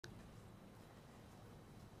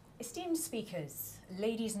Esteemed speakers,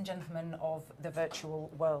 ladies and gentlemen of the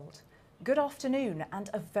virtual world, good afternoon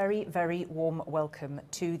and a very, very warm welcome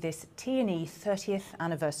to this T&E 30th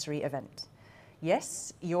anniversary event.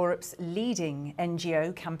 Yes, Europe's leading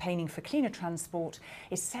NGO campaigning for cleaner transport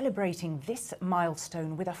is celebrating this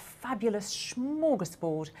milestone with a fabulous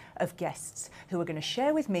smorgasbord of guests who are going to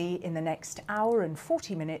share with me in the next hour and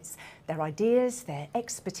 40 minutes their ideas, their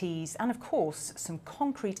expertise, and of course, some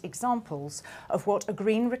concrete examples of what a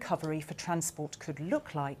green recovery for transport could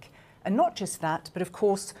look like. And not just that, but of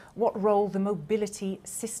course, what role the mobility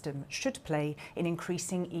system should play in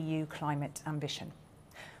increasing EU climate ambition.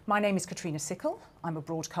 My name is Katrina Sickle. I'm a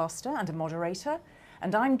broadcaster and a moderator,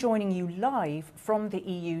 and I'm joining you live from the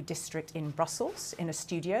EU district in Brussels in a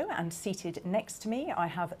studio, and seated next to me I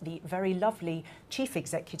have the very lovely Chief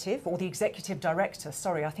Executive, or the Executive Director,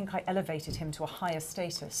 sorry, I think I elevated him to a higher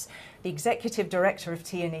status, the Executive Director of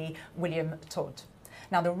T&E, William Todd.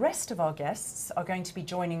 Now, the rest of our guests are going to be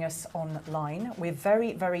joining us online. We're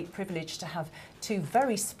very, very privileged to have two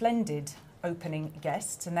very splendid opening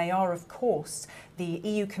guests, and they are, of course, the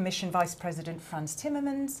EU Commission Vice President Frans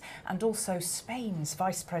Timmermans and also Spain's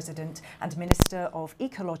Vice President and Minister of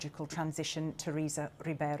Ecological Transition, Teresa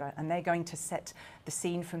Ribera, and they're going to set the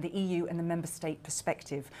scene from the EU and the member state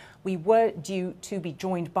perspective. We were due to be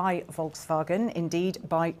joined by Volkswagen, indeed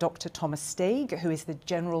by Dr. Thomas Steeg, who is the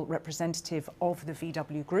General Representative of the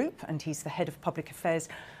VW Group, and he's the Head of Public Affairs,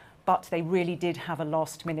 but they really did have a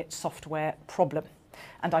last-minute software problem.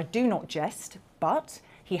 And I do not jest, but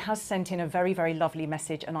he has sent in a very, very lovely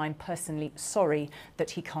message, and I'm personally sorry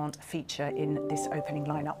that he can't feature in this opening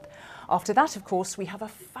lineup. After that, of course, we have a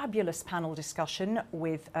fabulous panel discussion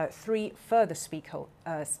with three further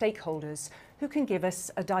stakeholders who can give us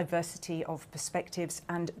a diversity of perspectives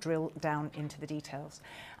and drill down into the details.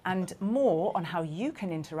 And more on how you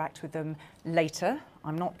can interact with them later.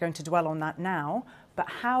 I'm not going to dwell on that now, but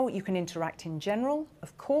how you can interact in general,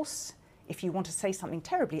 of course. If you want to say something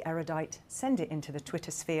terribly erudite, send it into the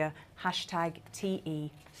Twitter sphere, hashtag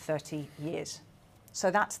TE30years.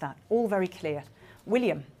 So that's that, all very clear.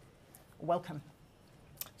 William, welcome.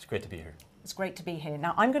 It's great to be here. It's great to be here.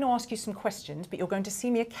 Now, I'm going to ask you some questions, but you're going to see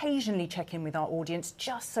me occasionally check in with our audience,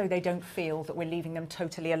 just so they don't feel that we're leaving them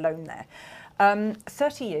totally alone there.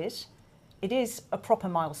 30 years. It is a proper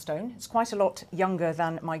milestone. It's quite a lot younger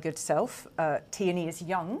than my good self. T&E is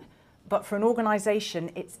young. But for an organisation,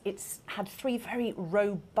 it's had three very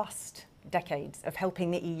robust decades of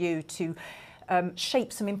helping the EU to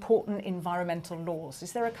shape some important environmental laws.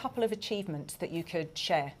 Is there a couple of achievements that you could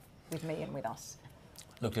share with me and with us?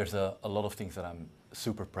 Look, there's a lot of things that I'm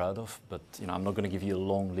super proud of, but I'm not going to give you a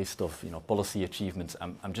long list of policy achievements.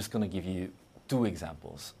 I'm just going to give you two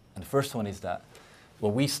examples. And the first one is that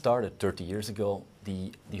when we started 30 years ago,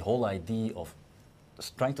 the whole idea of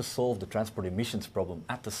trying to solve the transport emissions problem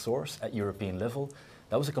at the source, at European level,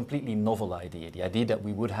 that was a completely novel idea. The idea that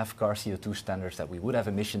we would have car CO2 standards, that we would have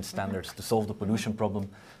emission standards to solve the pollution problem,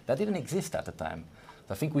 that didn't exist at the time.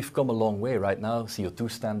 So I think we've come a long way right now. CO2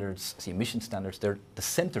 standards, emission standards, they're the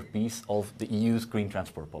centerpiece of the EU's green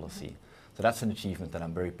transport policy. So that's an achievement that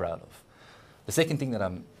I'm very proud of. The second thing that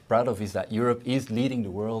I'm proud of is that Europe is leading the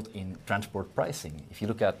world in transport pricing. If you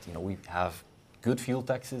look at, we have good fuel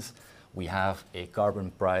taxes. We have a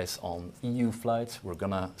carbon price on EU flights. We're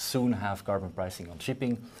gonna soon have carbon pricing on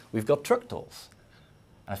shipping. We've got truck tolls.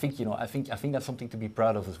 I think, I think that's something to be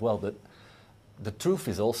proud of as well. But the truth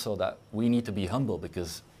is also that we need to be humble,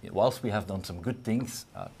 because whilst we have done some good things,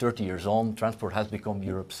 30 years on, transport has become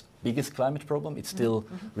Europe's biggest climate problem. It's still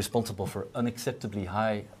responsible for unacceptably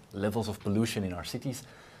high levels of pollution in our cities.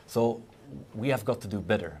 So we have got to do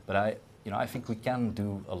better. But I think we can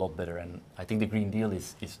do a lot better, and I think the Green Deal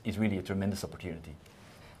is really a tremendous opportunity.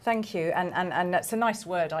 Thank you, and that's a nice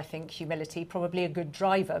word, I think, humility, probably a good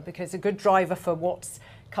driver, because a good driver for what's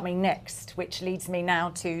coming next, which leads me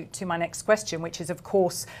now to my next question, which is, of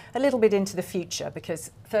course, a little bit into the future,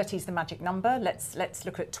 because 30 is the magic number. Let's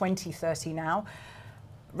look at 2030 now.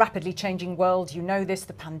 Rapidly changing world, you know this,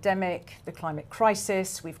 the pandemic, the climate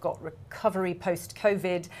crisis, we've got recovery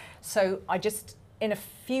post-COVID. So in a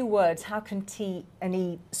few words, how can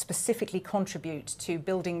T&E specifically contribute to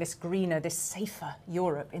building this greener, this safer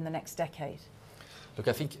Europe in the next decade? Look,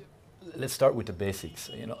 I think let's start with the basics.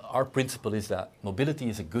 Our principle is that mobility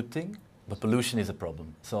is a good thing, but pollution is a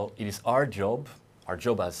problem. So it is our job as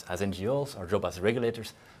NGOs, our job as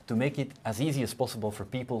regulators, to make it as easy as possible for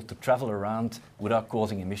people to travel around without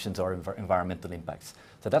causing emissions or environmental impacts.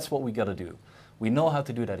 So that's what we got to do. We know how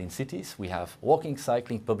to do that in cities. We have walking,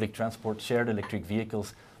 cycling, public transport, shared electric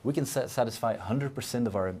vehicles. We can satisfy 100%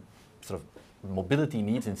 of our sort of mobility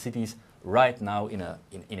needs in cities right now in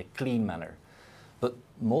a clean manner. But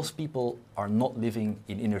most people are not living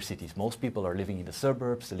in inner cities. Most people are living in the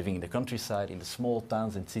suburbs, they're living in the countryside, in the small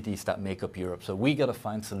towns and cities that make up Europe. So we got to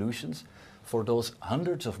find solutions for those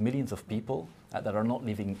hundreds of millions of people that are not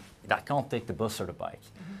living, that can't take the bus or the bike.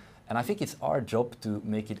 Mm-hmm. And I think it's our job to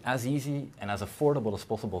make it as easy and as affordable as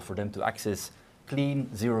possible for them to access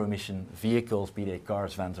clean, zero-emission vehicles, be they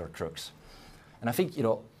cars, vans or trucks. And I think,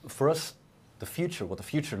 for us, what the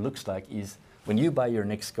future looks like is when you buy your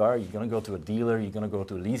next car, you're going to go to a dealer, you're going to go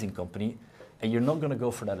to a leasing company, and you're not going to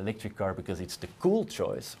go for that electric car because it's the cool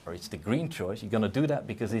choice or it's the green choice. You're going to do that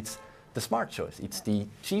because it's the smart choice. It's the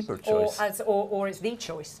cheaper choice. Or it's the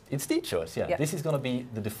choice. It's the choice, yeah. This is going to be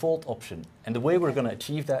the default option. And the way we're going to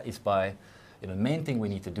achieve that is by, the main thing we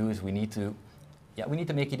need to do is we need to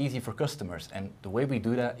make it easy for customers. And the way we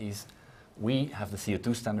do that is we have the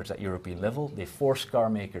CO2 standards at European level. They force car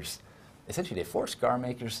makers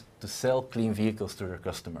to sell clean vehicles to their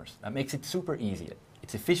customers. That makes it super easy.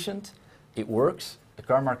 It's efficient, it works, the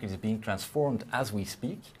car market is being transformed as we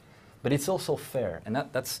speak, but it's also fair. And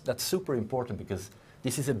that's super important because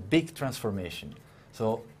this is a big transformation.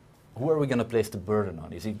 So who are we going to place the burden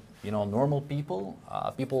on? Is it normal people,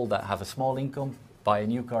 people that have a small income, buy a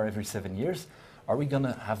new car every 7 years? Are we going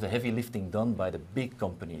to have the heavy lifting done by the big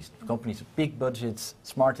companies with big budgets,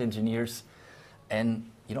 smart engineers, and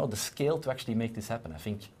the scale to actually make this happen? I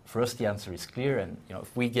think for us the answer is clear, and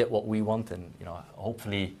if we get what we want, and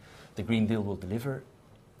hopefully the Green Deal will deliver,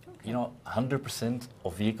 100%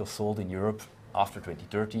 of vehicles sold in Europe after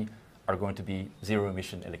 2030 are going to be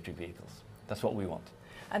zero-emission electric vehicles. That's what we want.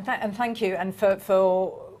 And thank you, and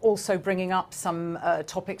for also bringing up some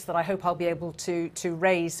topics that I hope I'll be able to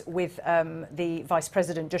raise with the Vice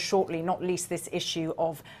President just shortly, not least this issue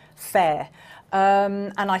of fare.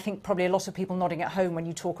 And I think probably a lot of people nodding at home when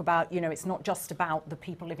you talk about, it's not just about the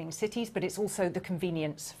people living in cities, but it's also the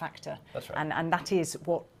convenience factor. That's right. And that is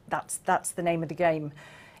that's the name of the game.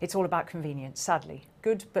 It's all about convenience, sadly.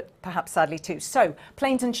 Good, but perhaps sadly too. So,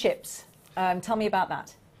 planes and ships. Tell me about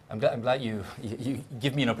that. I'm glad you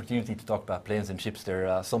give me an opportunity to talk about planes and ships.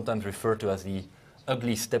 They're sometimes referred to as the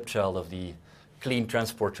ugly stepchild of the clean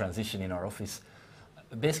transport transition in our office.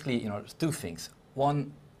 Basically, there's two things.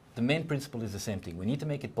 One, the main principle is the same thing. We need to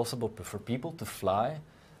make it possible for people to fly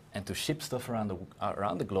and to ship stuff around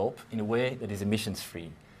the globe in a way that is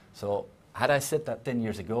emissions-free. So had I said that 10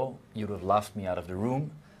 years ago, you would have laughed me out of the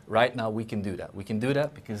room. Right now, we can do that. We can do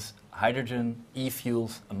that because hydrogen,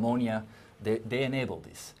 e-fuels, ammonia, they enable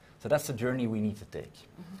this. So that's the journey we need to take.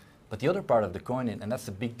 Mm-hmm. But the other part of the coin, and that's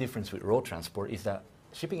the big difference with road transport, is that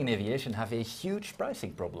shipping and aviation have a huge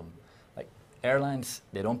pricing problem. Like airlines,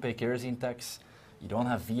 they don't pay kerosene tax. You don't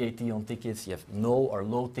have VAT on tickets. You have no or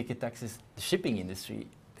low ticket taxes. The shipping industry,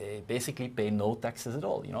 they basically pay no taxes at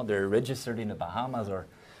all. They're registered in the Bahamas or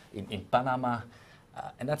in Panama,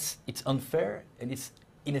 and it's unfair and it's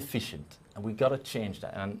inefficient. And we got to change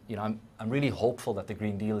that. And I'm really hopeful that the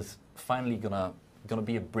Green Deal is finally gonna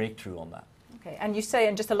be a breakthrough on that. Okay, and you say,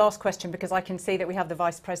 and just a last question, because I can see that we have the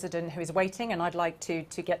Vice President who is waiting, and I'd like to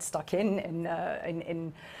get stuck in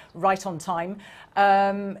right on time.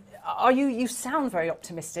 You sound very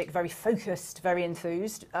optimistic, very focused, very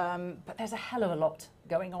enthused, but there's a hell of a lot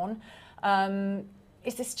going on.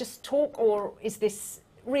 Is this just talk, or is this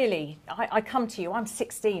really, I come to you, I'm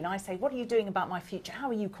 16, I say, what are you doing about my future? How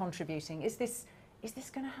are you contributing? Is this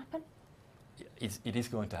going to happen? It is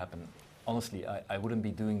going to happen. Honestly, I wouldn't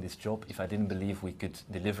be doing this job if I didn't believe we could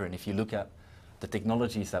deliver. And if you look at the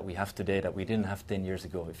technologies that we have today that we didn't have 10 years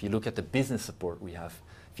ago, if you look at the business support we have,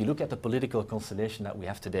 if you look at the political constellation that we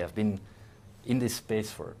have today, I've been in this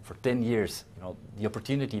space for 10 years. The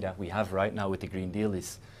opportunity that we have right now with the Green Deal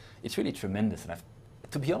it's really tremendous. And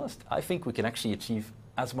to be honest, I think we can actually achieve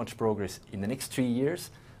as much progress in the next 3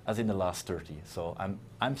 years as in the last 30. So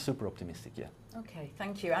I'm super optimistic, yeah. Okay,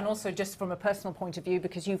 thank you. And also just from a personal point of view,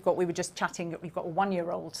 because we were just chatting, you've got a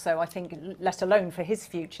 1-year-old, so I think let alone for his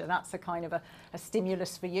future, that's a kind of a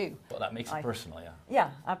stimulus for you. Well, that makes it personal, yeah.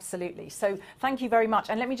 Yeah, absolutely. So thank you very much.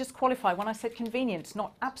 And let me just qualify, when I said convenience,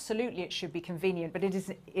 not absolutely it should be convenient, but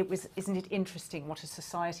isn't it interesting what a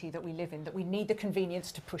society that we live in, that we need the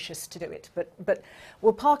convenience to push us to do it. But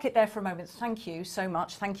we'll park it there for a moment. Thank you so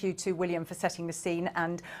much. Thank you to William for setting the scene.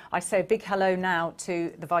 And I say a big hello now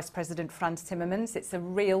to the Vice President, Frans Timmermans. It's a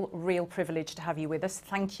real privilege to have you with us.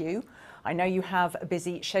 Thank you. I know you have a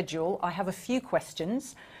busy schedule. I have a few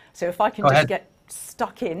questions, so if I can just get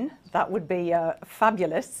stuck in, that would be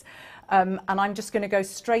fabulous. And I'm just going to go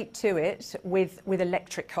straight to it with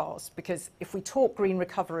electric cars, because if we talk green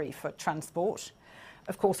recovery for transport,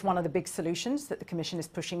 Of course, one of the big solutions that the Commission is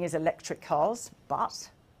pushing is electric cars, but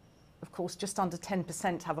of course, just under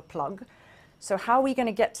 10% have a plug. So how are we going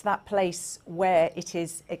to get to that place where it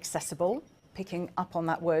is accessible, picking up on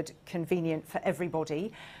that word convenient for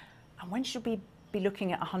everybody? And when should we be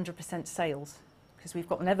looking at 100% sales? Because we've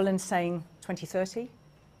got Netherlands saying 2030,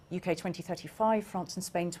 UK 2035, France and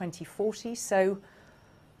Spain 2040. So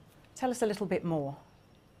tell us a little bit more.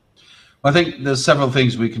 I think there's several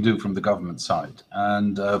things we can do from the government side.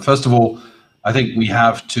 And first of all, I think we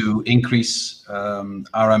have to increase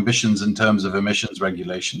our ambitions in terms of emissions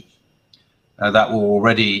regulation. That will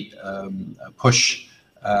already push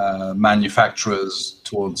manufacturers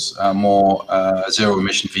towards more zero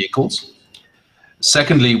emission vehicles.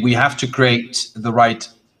 Secondly, we have to create the right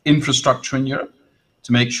infrastructure in Europe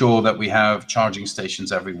to make sure that we have charging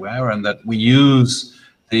stations everywhere and that we use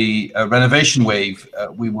the renovation wave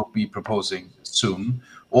we will be proposing soon,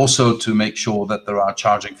 also to make sure that there are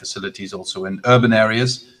charging facilities also in urban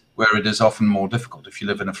areas where it is often more difficult. If you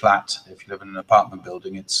live in a flat, if you live in an apartment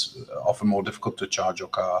building, it's often more difficult to charge your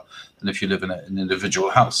car than if you live in an individual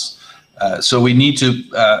house. So we need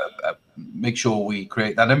to make sure we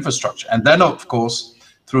create that infrastructure. And then, of course,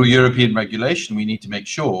 through European regulation, we need to make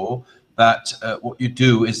sure that what you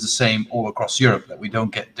do is the same all across Europe, that we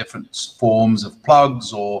don't get different forms of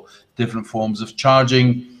plugs or different forms of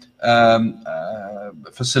charging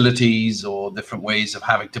facilities or different ways of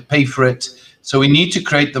having to pay for it. So we need to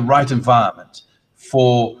create the right environment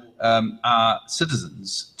for our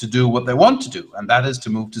citizens to do what they want to do, and that is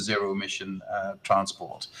to move to zero emission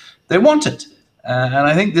transport. They want it. And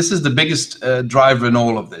I think this is the biggest driver in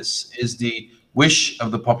all of this, is the wish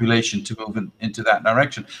of the population to move into that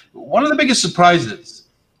direction. One of the biggest surprises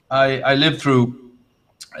I lived through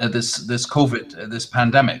this COVID, this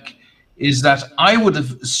pandemic, is that I would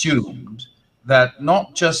have assumed that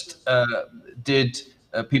not just did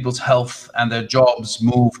people's health and their jobs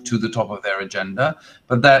move to the top of their agenda,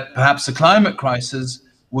 but that perhaps the climate crisis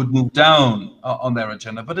would move down on their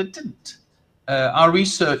agenda, but it didn't. Our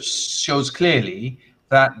research shows clearly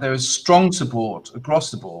that there is strong support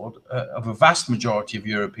across the board of a vast majority of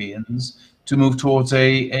Europeans to move towards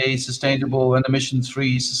a sustainable and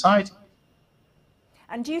emissions-free society.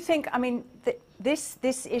 And do you think, I mean,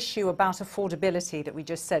 this issue about affordability that we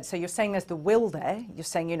just said, so you're saying there's the will there, you're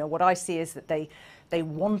saying, you know, what I see is that they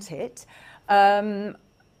want it.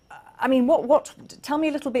 I mean, tell me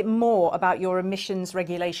a little bit more about your emissions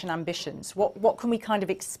regulation ambitions. What can we kind of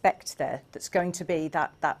expect there that's going to be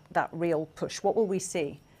that real push? What will we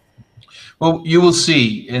see? Well, you will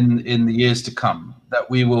see in the years to come that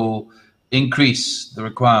we will increase the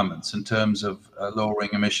requirements in terms of lowering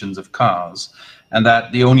emissions of cars, and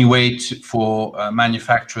that the only way for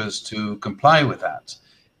manufacturers to comply with that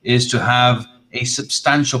is to have a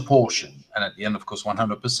substantial portion, and at the end, of course,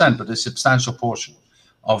 100%, but a substantial portion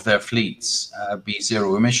of their fleets be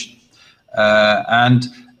zero emission.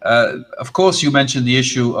 Of course, you mentioned the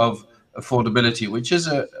issue of affordability, which is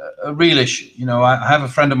a real issue. You know, I have a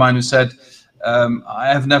friend of mine who said,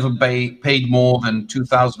 I have never paid more than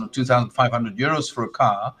 2,000 or 2,500 euros for a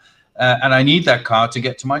car, and I need that car to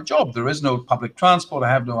get to my job. There is no public transport, I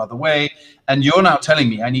have no other way, and you're now telling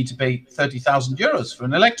me I need to pay 30,000 euros for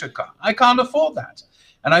an electric car. I can't afford that.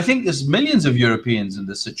 And I think there's millions of Europeans in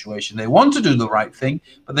this situation. They want to do the right thing,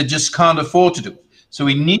 but they just can't afford to do it. So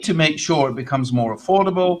we need to make sure it becomes more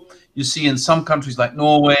affordable. You see in some countries like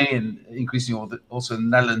Norway and increasingly also in the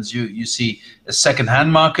Netherlands, you see a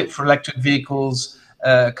second-hand market for electric vehicles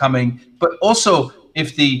coming. But also,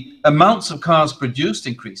 if the amounts of cars produced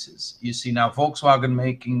increases, you see now Volkswagen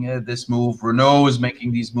making this move, Renault is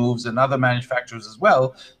making these moves, and other manufacturers as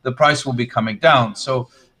well, the price will be coming down. So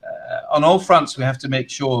on all fronts, we have to make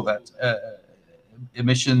sure that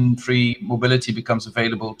emission-free mobility becomes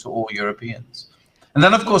available to all Europeans. And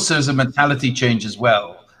then, of course, there's a mentality change as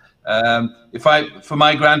well. For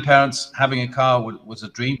my grandparents, having a car was a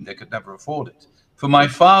dream. They could never afford it. For my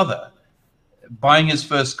father, buying his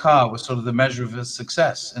first car was sort of the measure of his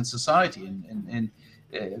success in society,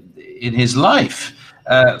 in his life.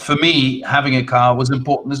 For me, having a car was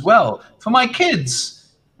important as well. For my kids,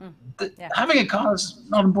 having a car is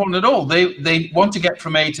not important at all. They want to get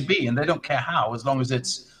from A to B, and they don't care how, as long as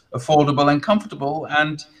it's affordable and comfortable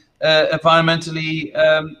and environmentally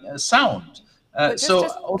sound. So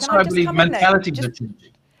also I believe mentalities are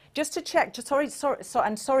changing. Just to check, sorry,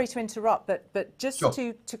 and sorry to interrupt, but just sure.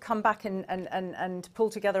 to come back and pull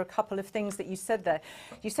together a couple of things that you said there.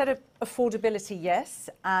 You said affordability, yes,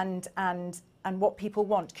 and what people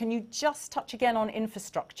want. Can you just touch again on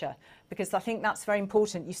infrastructure? Because I think that's very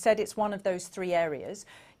important. You said it's one of those three areas.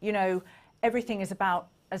 You know, everything is about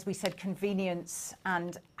as we said, convenience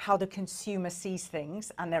and how the consumer sees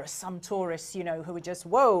things. And there are some tourists, you know, who are just,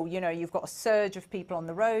 whoa, you know, you've got a surge of people on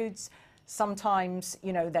the roads. Sometimes,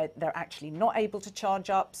 you know, they're actually not able to charge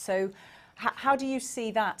up. So how do you see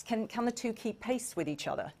that? Can the two keep pace with each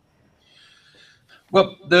other?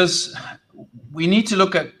 Well, we need to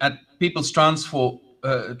look at people's transport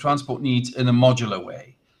needs in a modular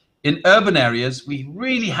way. In urban areas, we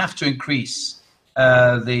really have to increase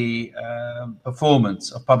the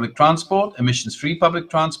performance of public transport, emissions-free public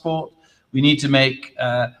transport. We need to make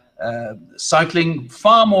cycling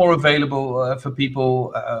far more available for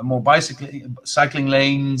people, more cycling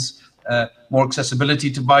lanes, more accessibility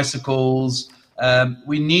to bicycles.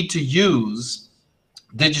 We need to use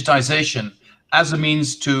digitization as a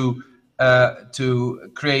means to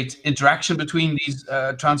create interaction between these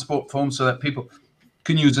transport forms, so that people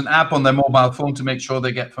can use an app on their mobile phone to make sure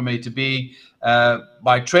they get from A to B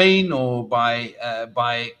by train or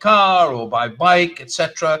by car or by bike,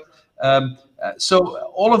 etc. So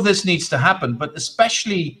all of this needs to happen, but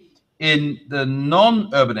especially in the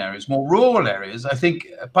non-urban areas, more rural areas, I think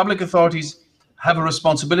public authorities have a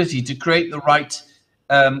responsibility to create the right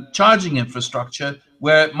charging infrastructure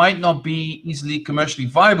where it might not be easily commercially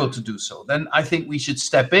viable to do so. Then I think we should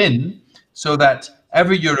step in so that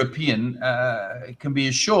every European can be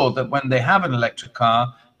assured that when they have an electric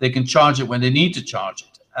car, they can charge it when they need to charge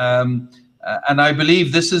it. And I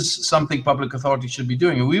believe this is something public authorities should be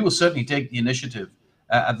doing. And we will certainly take the initiative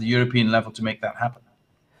at the European level to make that happen.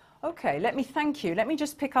 Okay, let me thank you. Let me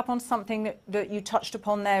just pick up on something that you touched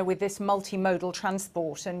upon there with this multimodal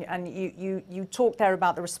transport. And you talked there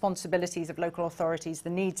about the responsibilities of local authorities,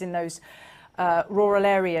 the needs in those rural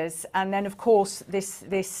areas. And then, of course,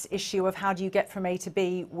 this issue of how do you get from A to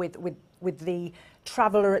B with the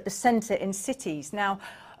traveller at the centre in cities. Now,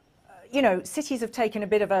 you know, cities have taken a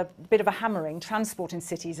bit of a hammering. Transport in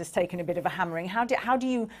cities has taken a bit of a hammering. How do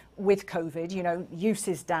you, with COVID, you know, use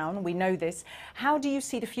is down, we know this. How do you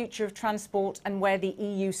see the future of transport and where the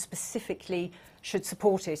EU specifically should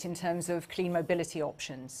support it in terms of clean mobility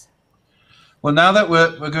options? Well, now that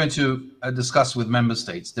we're going to discuss with member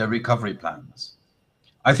states their recovery plans,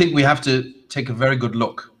 I think we have to take a very good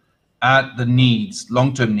look at the needs,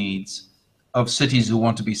 long-term needs of cities who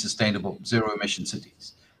want to be sustainable, zero-emission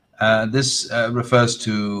cities. This refers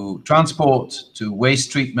to transport, to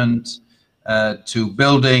waste treatment, to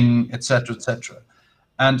building, etc., etc.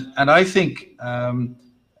 And I think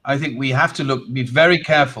we have to be very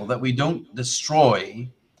careful that we don't destroy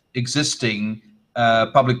existing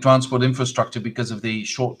public transport infrastructure because of the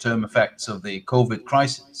short-term effects of the COVID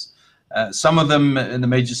crisis. Some of them in the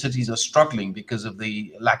major cities are struggling because of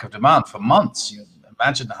the lack of demand for months. You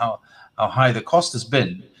imagine how high the cost has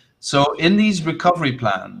been. So in these recovery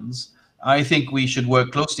plans, I think we should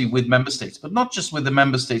work closely with member states, but not just with the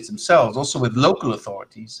member states themselves, also with local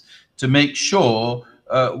authorities to make sure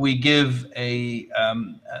we give a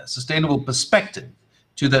sustainable perspective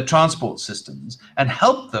to their transport systems and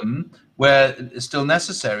help them where it's still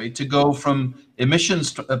necessary to go from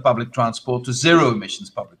emissions public transport to zero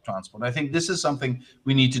emissions public transport. I think this is something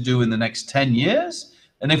we need to do in the next 10 years.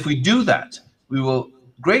 And if we do that, we will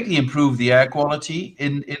greatly improve the air quality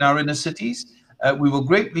in our inner cities. We will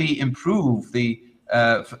greatly improve the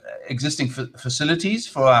existing facilities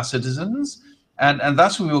for our citizens, and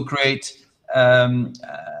thus we will create,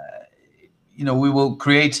 we will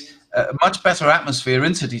create a much better atmosphere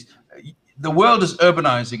in cities. The world is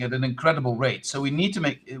urbanizing at an incredible rate, so we need to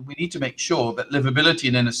make sure that livability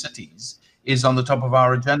in inner cities is on the top of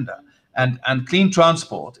our agenda, and clean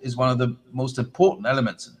transport is one of the most important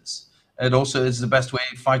elements in this. It also is the best way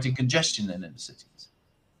of fighting congestion in inner cities.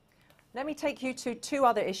 Let me take you to two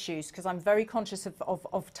other issues because I'm very conscious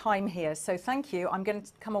of time here. So thank you. I'm going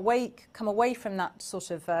to come away from that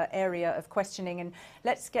sort of area of questioning, and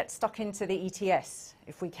let's get stuck into the ETS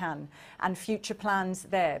if we can, and future plans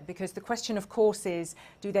there. Because the question, of course, is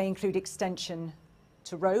do they include extension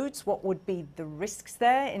to roads? What would be the risks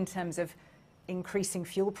there in terms of increasing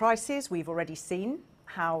fuel prices? We've already seen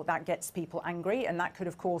how that gets people angry, and that could,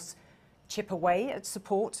 of course, chip away at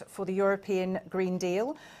support for the European Green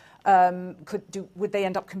Deal. Would they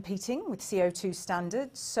end up competing with CO2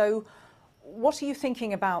 standards? So what are you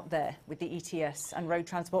thinking about there with the ETS and road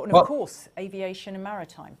transport and, of course, aviation and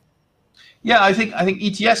maritime? Yeah, I think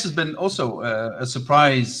ETS has been also a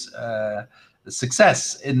surprise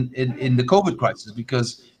success in the COVID crisis,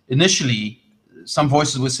 because initially some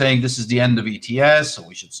voices were saying this is the end of ETS, so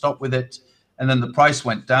we should stop with it. And then the price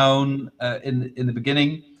went down in the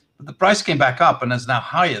beginning, but the price came back up and is now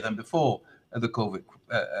higher than before the COVID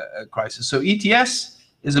crisis. So ETS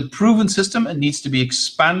is a proven system and needs to be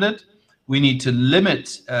expanded. We need to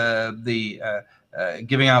limit the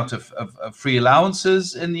giving out of free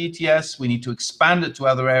allowances in the ETS. We need to expand it to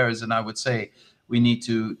other areas, and I would say we need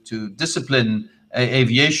to discipline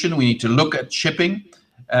aviation. We need to look at shipping.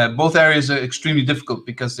 Both areas are extremely difficult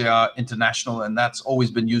because they are international, and that's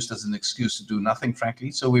always been used as an excuse to do nothing,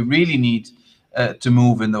 frankly. So we really need to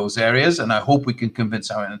move in those areas, and I hope we can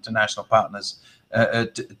convince our international partners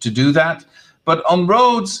to do that. But on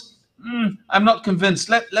roads, I'm not convinced.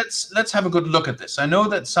 Let's have a good look at this. I know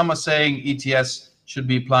that some are saying ETS should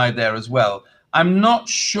be applied there as well. I'm not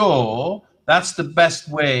sure that's the best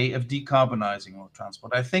way of decarbonizing road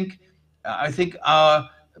transport. I think our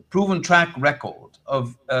proven track record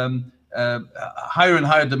of higher and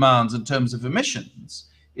higher demands in terms of emissions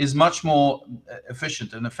is much more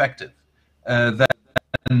efficient and effective than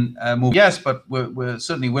moving. Yes, but we're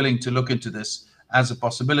certainly willing to look into this as a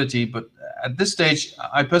possibility. But at this stage,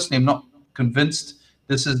 I personally am not convinced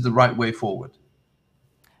this is the right way forward.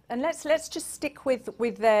 And let's just stick with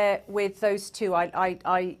those two.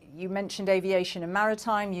 You mentioned aviation and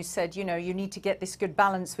maritime. You said, you know, you need to get this good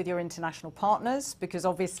balance with your international partners, because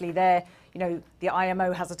obviously they're, you know, the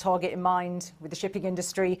IMO has a target in mind with the shipping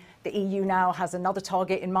industry. The EU now has another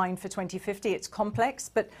target in mind for 2050. It's complex,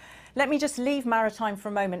 but let me just leave maritime for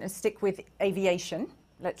a moment and stick with aviation.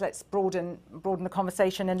 Let's broaden the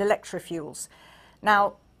conversation. And electrofuels.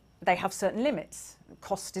 Now, they have certain limits.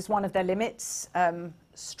 Cost is one of their limits.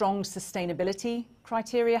 Strong sustainability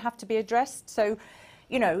criteria have to be addressed. So,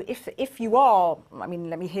 you know, if you are, I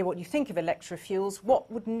mean, let me hear what you think of electrofuels.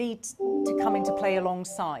 What would need to come into play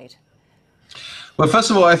alongside? Well,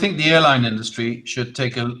 first of all, I think the airline industry should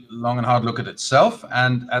take a long and hard look at itself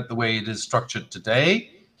and at the way it is structured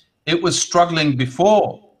today. It was struggling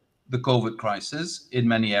before the COVID crisis in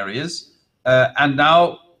many areas, and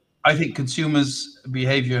now I think consumers'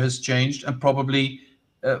 behavior has changed, and probably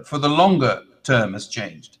for the longer term has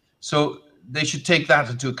changed. So they should take that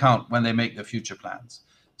into account when they make their future plans.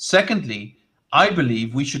 Secondly, I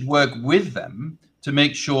believe we should work with them to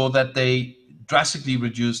make sure that they drastically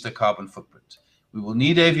reduce their carbon footprint. We will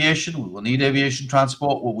need aviation, we will need aviation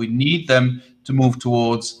transport, well, we need them to move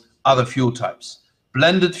towards other fuel types.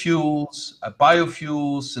 Blended fuels,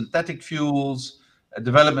 biofuels, synthetic fuels,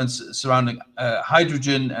 developments surrounding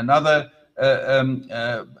hydrogen and other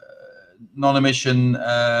non-emission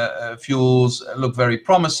fuels look very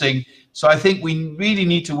promising. So I think we really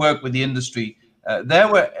need to work with the industry there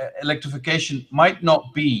where electrification might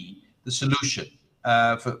not be the solution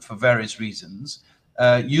for various reasons.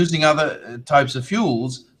 Using other types of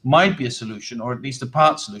fuels might be a solution, or at least a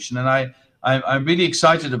part solution. And I'm really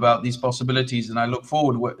excited about these possibilities, and I look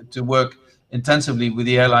forward to work intensively with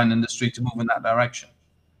the airline industry to move in that direction.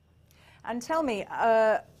 And tell me,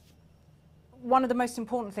 one of the most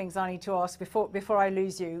important things I need to ask before I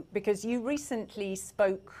lose you, because you recently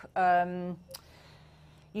spoke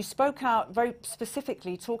out very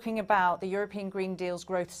specifically talking about the European Green Deal's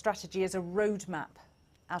growth strategy as a roadmap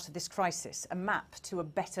out of this crisis, a map to a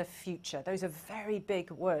better future. Those are very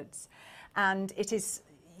big words. And it is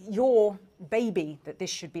your baby that this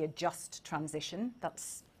should be a just transition.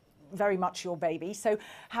 That's very much your baby. So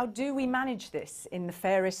how do we manage this in the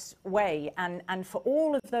fairest way? And for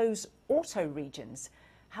all of those auto regions,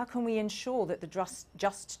 how can we ensure that the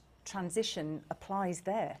just transition applies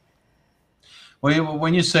there? Well,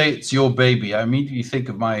 when you say it's your baby, I immediately think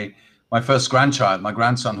of my first grandchild, my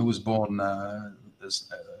grandson, who was born a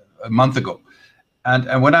month ago.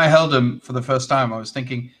 And when I held him for the first time, I was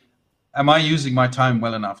thinking, am I using my time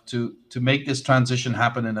well enough to make this transition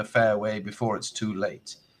happen in a fair way before it's too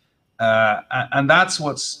late? And that's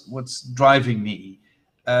what's driving me.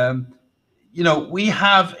 You know, we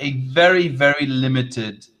have a very, very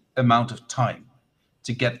limited amount of time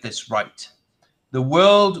to get this right. The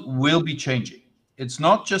world will be changing. It's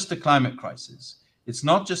not just the climate crisis. It's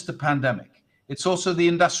not just the pandemic. It's also the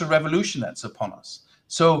industrial revolution that's upon us.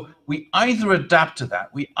 So we either adapt to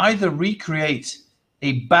that, we either recreate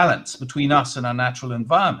a balance between us and our natural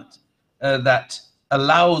environment that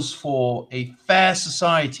allows for a fair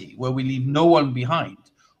society where we leave no one behind,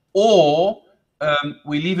 or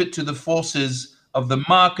we leave it to the forces of the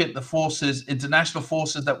market, the forces, international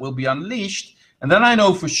forces that will be unleashed. And then I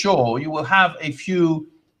know for sure you will have a few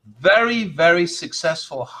very, very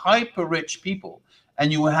successful, hyper-rich people,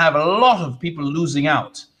 and you will have a lot of people losing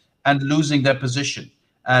out and losing their position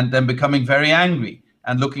and then becoming very angry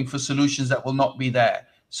and looking for solutions that will not be there.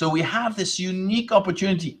 So we have this unique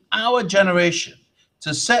opportunity, our generation,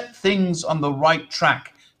 to set things on the right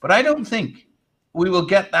track. But I don't think we will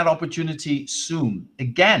get that opportunity soon,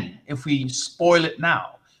 again, if we spoil it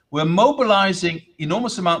now. We're mobilizing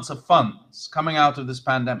enormous amounts of funds coming out of this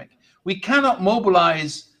pandemic. We cannot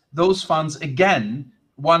mobilize those funds again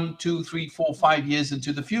 1, 2, 3, 4, 5 years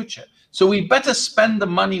into the future. So we better spend the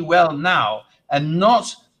money well now and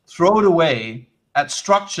not throw it away at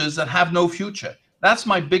structures that have no future. That's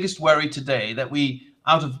my biggest worry today, that we,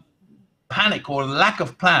 out of panic or lack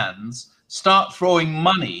of plans, start throwing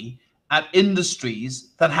money at industries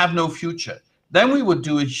that have no future. Then we would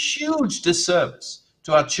do a huge disservice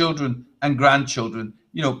to our children and grandchildren,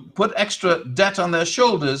 you know, put extra debt on their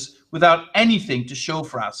shoulders without anything to show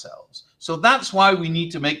for ourselves. So that's why we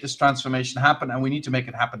need to make this transformation happen, and we need to make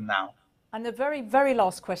it happen now. And the very, very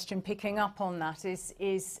last question, picking up on that, is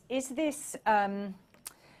it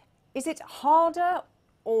harder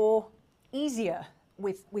or easier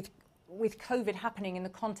with COVID happening in the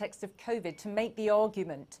context of COVID to make the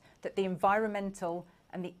argument that the environmental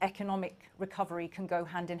and the economic recovery can go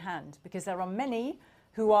hand in hand? Because there are many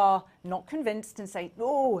who are not convinced and say,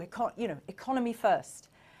 oh, economy first.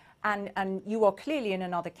 And you are clearly in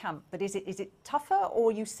another camp, but is it tougher, or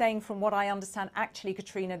are you saying, from what I understand, actually,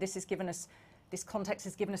 Katrina, this context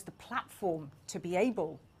has given us the platform to be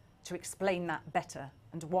able to explain that better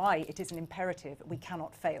and why it is an imperative we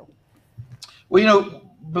cannot fail? Well, you know,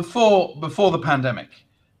 before the pandemic,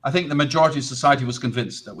 I think the majority of society was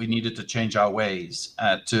convinced that we needed to change our ways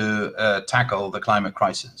to tackle the climate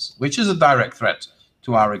crisis, which is a direct threat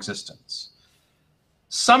to our existence.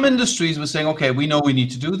 Some industries were saying, okay, we know we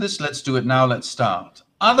need to do this, let's do it now, let's start.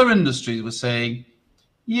 Other industries were saying,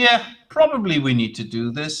 yeah, probably we need to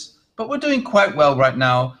do this, but we're doing quite well right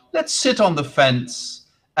now. Let's sit on the fence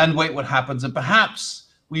and wait what happens, and perhaps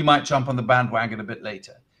we might jump on the bandwagon a bit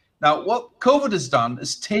later. Now, what COVID has done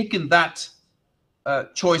is taken that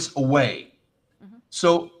choice away. Mm-hmm.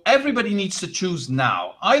 So everybody needs to choose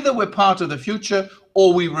now. Either we're part of the future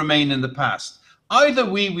or we remain in the past. Either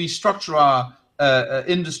we restructure our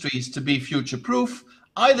industries to be future-proof,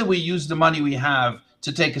 either we use the money we have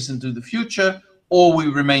to take us into the future, or we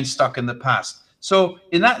remain stuck in the past. So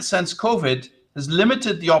in that sense, COVID has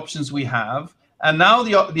limited the options we have, and now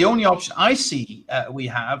the only option I see we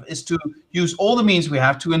have is to use all the means we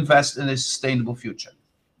have to invest in a sustainable future.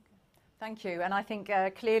 Thank you. And I think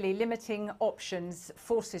clearly limiting options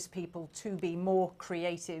forces people to be more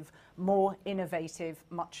creative, more innovative,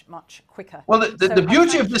 much, much quicker. Well, the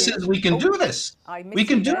beauty of this is we can do this. We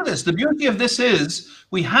can do this. The beauty of this is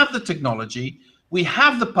we have the technology, we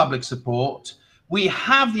have the public support, we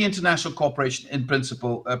have the international cooperation in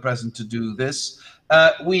principle present to do this.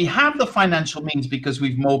 We have the financial means because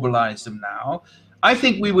we've mobilized them now. I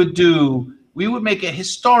think we would make a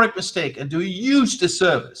historic mistake and do a huge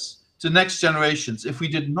disservice to next generations if we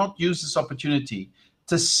did not use this opportunity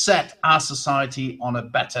to set our society on a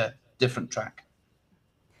better, different track.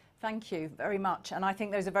 Thank you very much. And I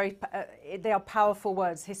think those are they are powerful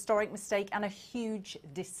words: historic mistake and a huge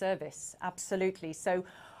disservice. Absolutely. So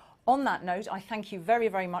on that note, I thank you very,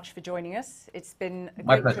 very much for joining us. It's been a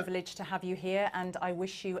great privilege to have you here, and I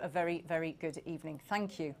wish you a very, very good evening.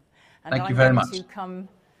 Thank you. And thank you very much.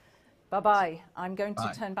 Bye-bye. I'm going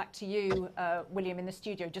to turn back to you, William, in the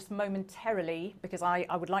studio just momentarily, because I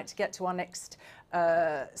would like to get to our next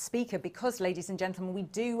speaker, because, ladies and gentlemen, we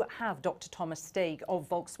do have Dr. Thomas Steig of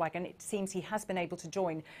Volkswagen. It seems he has been able to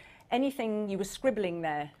join. Anything you were scribbling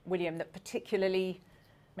there, William, that particularly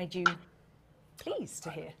made you pleased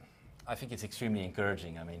to hear? I think it's extremely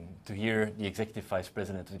encouraging. I mean, to hear the Executive Vice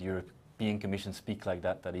President of the European Commission speak like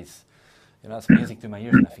that, that's music to my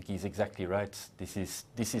ears, and I think he's exactly right. This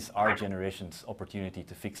is our generation's opportunity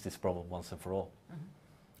to fix this problem once and for all.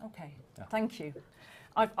 Mm-hmm. Okay, yeah. Thank you.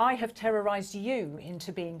 I have terrorized you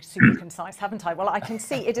into being super concise, haven't I? Well, I can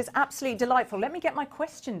see it is absolutely delightful. Let me get my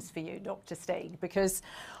questions for you, Dr. Steig, because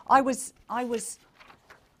I was,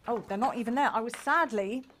 oh, they're not even there.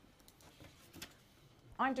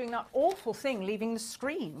 I'm doing that awful thing, leaving the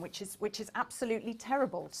screen, which is absolutely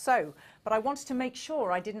terrible. So, but I wanted to make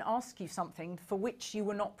sure I didn't ask you something for which you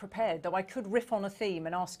were not prepared, though I could riff on a theme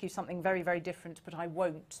and ask you something very, very different, but I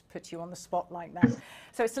won't put you on the spot like that.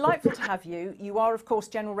 So it's delightful to have you. You are, of course,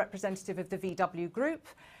 General Representative of the VW Group,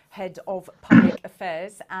 Head of Public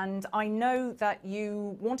Affairs, and I know that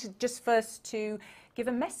you wanted just first to give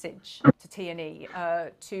a message to T&E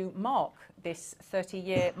to mark this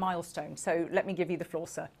 30-year milestone. So let me give you the floor,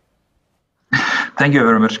 sir. Thank you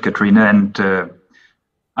very much, Katrina. And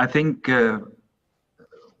I think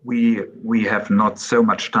we have not so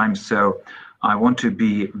much time, so I want to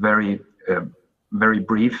be very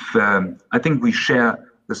brief. I think we share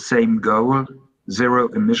the same goal: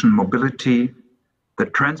 zero-emission mobility. The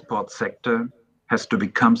transport sector has to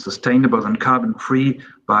become sustainable and carbon-free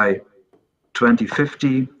by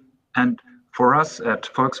 2050, and for us at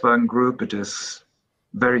Volkswagen Group, it is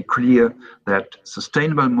very clear that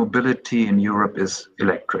sustainable mobility in Europe is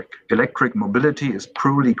electric. Electric mobility is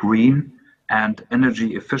truly green and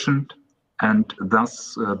energy efficient, and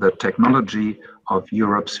thus the technology of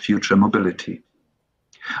Europe's future mobility.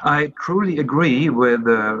 I truly agree with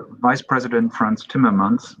Vice President Frans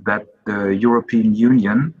Timmermans that the European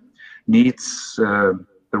Union needs the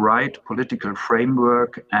right political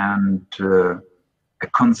framework and a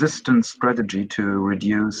consistent strategy to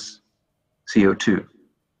reduce CO2.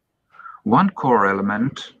 One core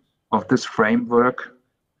element of this framework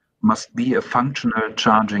must be a functional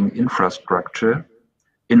charging infrastructure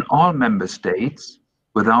in all member states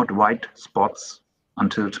without white spots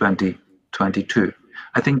until 2022.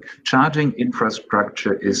 I think charging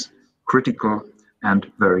infrastructure is critical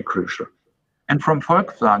and very crucial. And from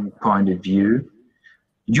Volkswagen's point of view,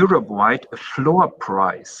 Europe-wide, a floor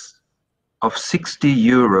price of 60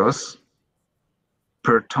 euros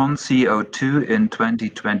per ton CO2 in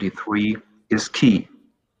 2023 is key.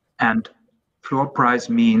 And floor price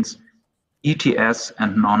means ETS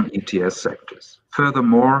and non-ETS sectors.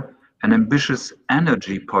 Furthermore, an ambitious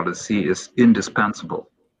energy policy is indispensable.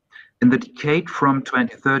 In the decade from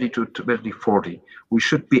 2030 to 2040, we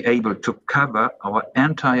should be able to cover our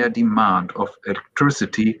entire demand of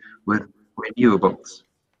electricity with renewables.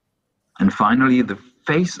 And finally, the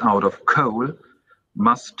phase out of coal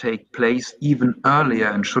must take place even earlier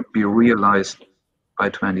and should be realized by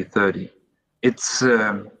 2030. It's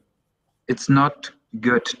not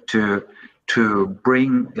good to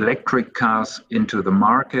bring electric cars into the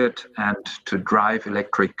market and to drive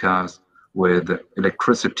electric cars with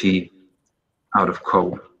electricity out of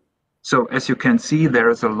coal. So as you can see, there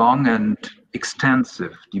is a long and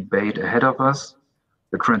extensive debate ahead of us.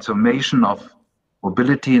 The transformation of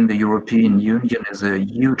mobility in the European Union is a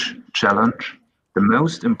huge challenge. The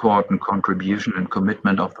most important contribution and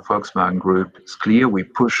commitment of the Volkswagen Group is clear. We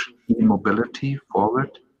push e-mobility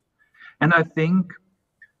forward. And I think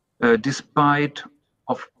despite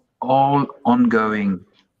of all ongoing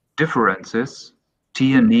differences,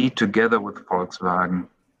 TNE together with Volkswagen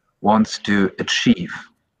wants to achieve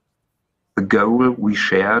the goal we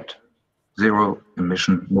shared, zero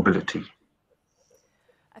emission mobility.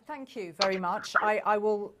 Thank you very much. I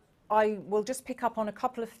will just pick up on a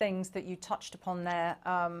couple of things that you touched upon there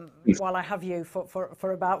while I have you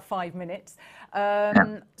for about 5 minutes.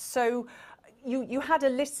 So you had a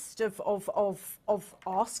list of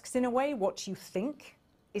asks in a way, what you think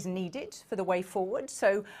is needed for the way forward.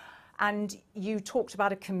 So, and you talked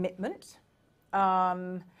about a commitment.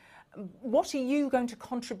 What are you going to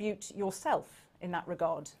contribute yourself in that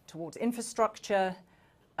regard towards infrastructure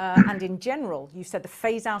and in general? You said the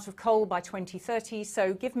phase out of coal by 2030.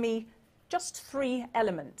 So give me just 3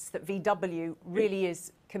 elements that VW really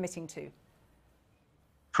is committing to.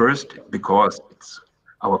 First, because it's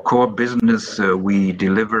our core business, we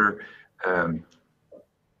deliver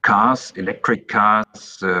cars, electric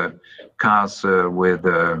cars, cars with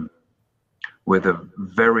a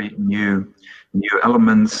very new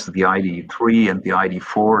elements, the ID.3 and the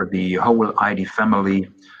ID.4, the whole ID family.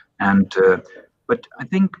 And but I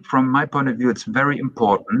think from my point of view, it's very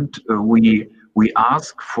important. We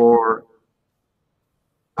ask for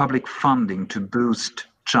public funding to boost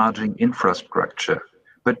charging infrastructure,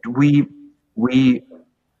 but we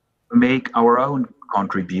make our own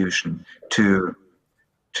contribution to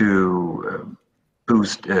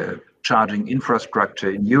boost charging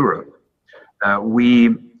infrastructure in Europe.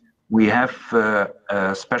 We have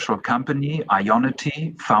a special company,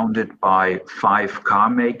 Ionity, founded by 5 car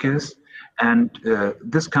makers, and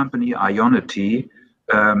this company, Ionity,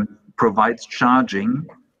 provides charging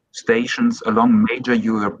stations along major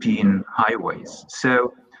European highways.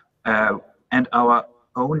 So, and our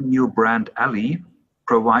own new brand, Ally,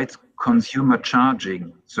 provides consumer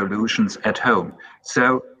charging solutions at home.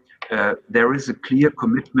 So there is a clear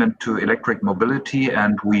commitment to electric mobility,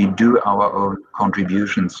 and we do our own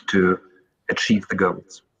contributions to achieve the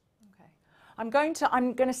goals. Okay, I'm going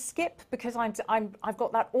to skip because I've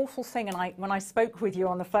got that awful thing, and when I spoke with you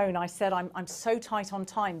on the phone, I said I'm so tight on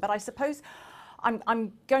time. But I suppose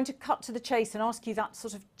I'm going to cut to the chase and ask you that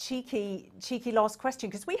sort of cheeky last question,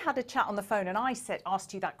 because we had a chat on the phone and I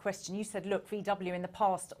asked you that question. You said, look, VW in the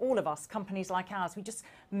past, all of us, companies like ours, we just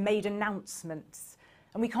made announcements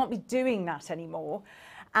and we can't be doing that anymore.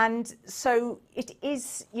 And so it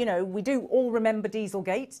is, you know, we do all remember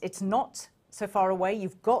Dieselgate. It's not so far away.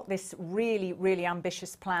 You've got this really, really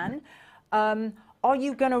ambitious plan. Are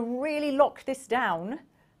you going to really lock this down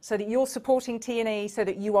so that you're supporting TNE, so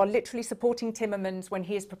that you are literally supporting Timmermans when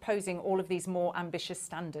he is proposing all of these more ambitious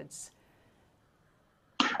standards?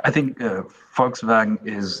 I think Volkswagen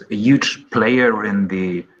is a huge player in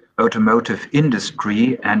the automotive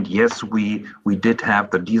industry, and yes, we did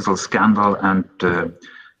have the diesel scandal and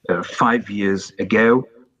 5 years ago,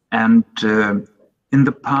 and in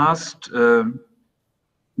the past,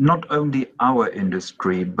 not only our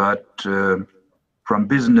industry, but from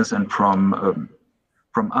business and from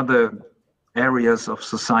other areas of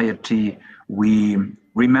society, we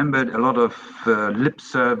remembered a lot of lip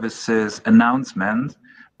services, announcements,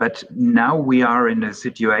 but now we are in a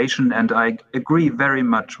situation, and I agree very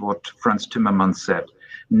much what Frans Timmermans said.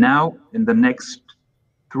 Now, in the next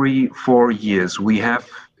 3-4 years, we have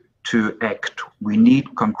to act. We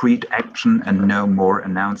need concrete action and no more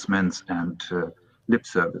announcements and lip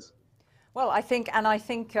service. Well, I think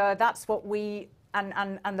that's what we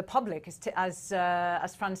and the public, as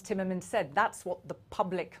Frans Timmermans said, that's what the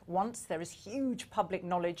public wants. There is huge public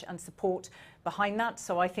knowledge and support behind that.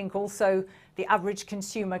 So I think also the average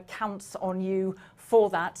consumer counts on you for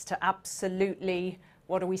that to absolutely,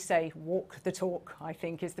 what do we say, walk the talk, I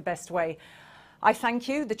think is the best way. I thank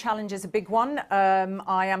you. The challenge is a big one.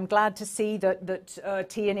 I am glad to see that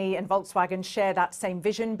TNE and Volkswagen share that same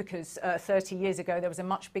vision, because 30 years ago there was a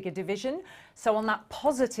much bigger division. So on that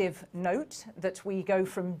positive note that we go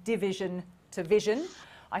from division to vision,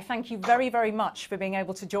 I thank you very, very much for being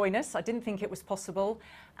able to join us. I didn't think it was possible,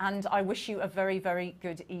 and I wish you a very, very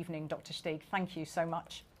good evening, Dr. Steeg. Thank you so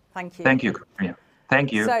much. Thank you. Thank you.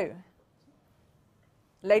 Thank you. So,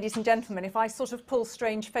 ladies and gentlemen, if I sort of pull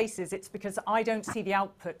strange faces, it's because I don't see the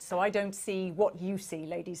output, so I don't see what you see,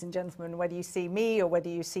 ladies and gentlemen, whether you see me or whether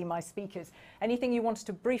you see my speakers. Anything you wanted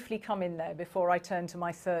to briefly come in there before I turn to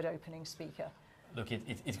my third opening speaker? Look,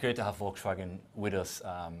 it's great to have Volkswagen with us.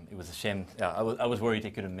 It was a shame. Yeah, I was worried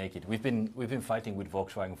they couldn't make it. We've been fighting with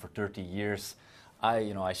Volkswagen for 30 years.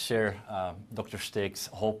 I share Dr. Steeg's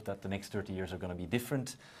hope that the next 30 years are going to be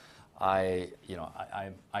different. I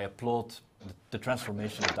applaud the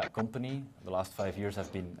transformation of that company. The last 5 years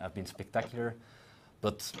have been spectacular,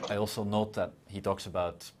 but I also note that he talks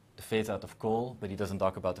about the phase out of coal, but he doesn't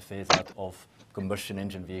talk about the phase out of combustion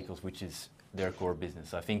engine vehicles, which is their core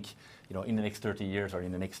business. I think, in the next 30 years or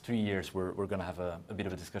in the next 3 years, we're going to have a bit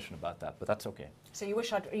of a discussion about that, but that's okay. So you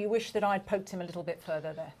wish that I'd poked him a little bit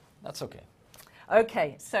further there? That's okay.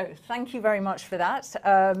 Okay, so thank you very much for that.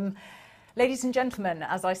 Ladies and gentlemen,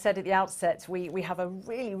 as I said at the outset, we have a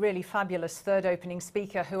really, really fabulous third opening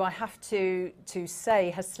speaker who I have to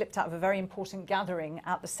say has slipped out of a very important gathering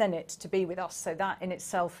at the Senate to be with us. So that in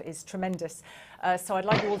itself is tremendous. So I'd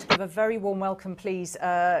like you all to give a very warm welcome, please.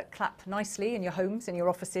 Clap nicely in your homes, in your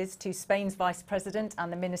offices, to Spain's Vice President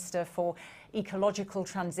and the Minister for Ecological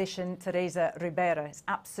Transition, Teresa Ribera. It's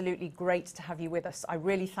absolutely great to have you with us. I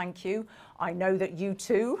really thank you. I know that you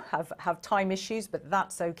too have time issues, but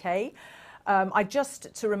that's okay.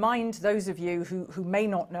 Just to remind those of you who may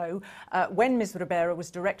not know, when Ms. Ribera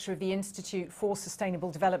was Director of the Institute for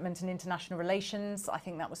Sustainable Development and International Relations, I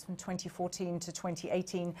think that was from 2014 to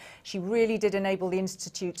 2018, she really did enable the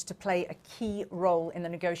Institute to play a key role in the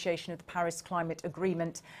negotiation of the Paris Climate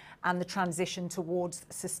Agreement and the transition towards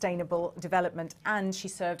sustainable development. And she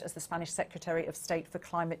served as the Spanish Secretary of State for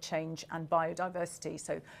Climate Change and Biodiversity.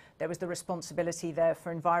 So there was the responsibility there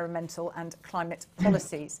for environmental and climate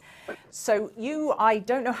policies. So I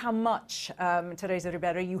don't know how much, Teresa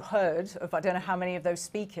Ribera, you heard of, I don't know how many of those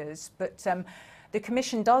speakers, but the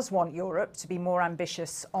Commission does want Europe to be more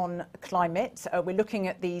ambitious on climate. We're looking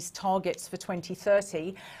at these targets for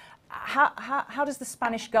 2030. How does the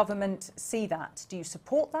Spanish government see that? Do you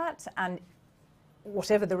support that? And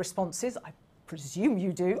whatever the response is, I presume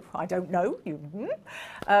you do. I don't know.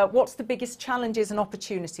 What's the biggest challenges and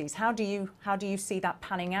opportunities? How do you see that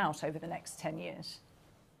panning out over the next 10 years?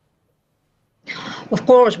 Of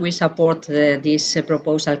course, we support this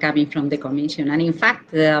proposal coming from the Commission. And in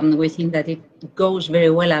fact, we think that it goes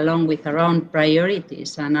very well along with our own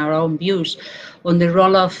priorities and our own views on the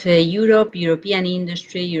role of Europe, European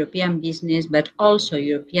industry, European business, but also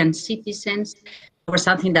European citizens for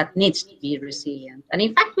something that needs to be resilient. And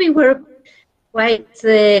in fact, we were quite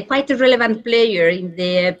a relevant player in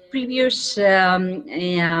the previous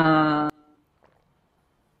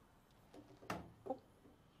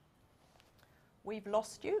We've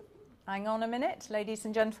lost you. Hang on a minute, ladies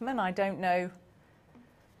and gentlemen. I don't know.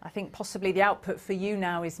 I think possibly the output for you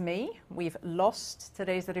now is me. We've lost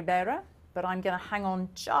Teresa Ribera, but I'm going to hang on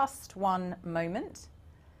just one moment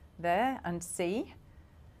there and see,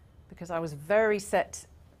 because I was very set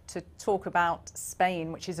to talk about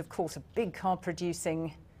Spain, which is, of course, a big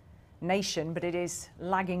car-producing nation, but it is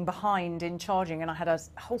lagging behind in charging. And I had a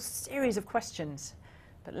whole series of questions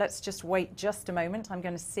But let's just wait just a moment. I'm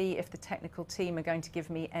going to see if the technical team are going to give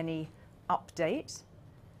me any update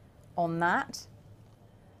on that.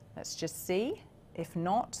 Let's just see. If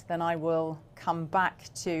not, then I will come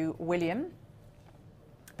back to William.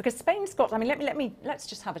 Because Spain's got, I mean, let's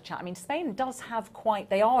just have a chat. I mean, Spain does have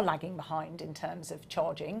they are lagging behind in terms of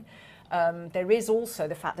charging. There is also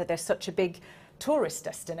the fact that they're such a big tourist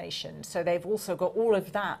destination. So they've also got all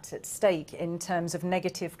of that at stake in terms of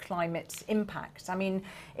negative climate impacts. I mean,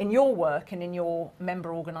 in your work and in your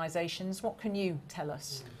member organisations, what can you tell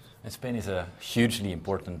us? And Spain is a hugely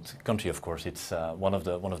important country, of course. It's one of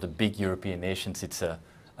the big European nations. It's a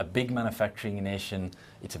big manufacturing nation.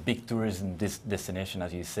 It's a big tourism destination,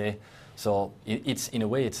 as you say. So it's in a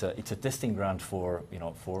way it's a testing ground for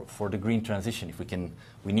the green transition. If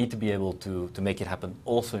we need to be able to make it happen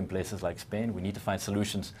also in places like Spain. We need to find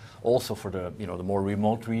solutions also for the the more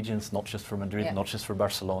remote regions, not just for Madrid, not just for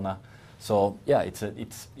Barcelona. So yeah, it's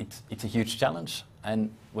a huge challenge.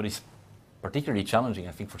 And what is particularly challenging,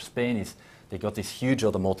 I think, for Spain is they got this huge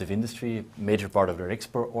automotive industry, major part of their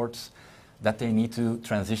exports, that they need to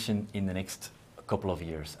transition in the next couple of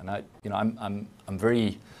years. And I'm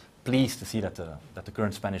very pleased to see that the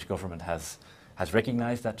current Spanish government has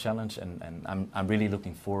recognized that challenge, and I'm really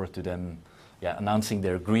looking forward to them announcing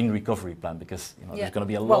their green recovery plan, because there's going to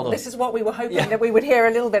be a lot of... Well, this is what we were hoping that we would hear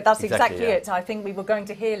a little bit. That's exactly it. I think we were going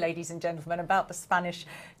to hear, ladies and gentlemen, about the Spanish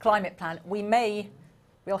climate plan.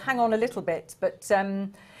 We'll hang on a little bit, but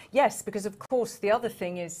yes, because of course the other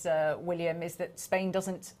thing is, William, is that Spain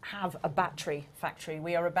doesn't have a battery factory.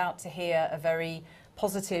 We are about to hear a very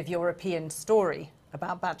positive European story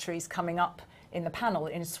about batteries coming up in the panel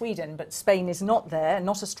in Sweden, but Spain is not there,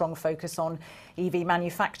 not a strong focus on EV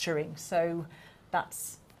manufacturing. So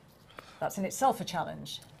that's in itself a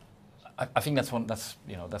challenge. I think that's one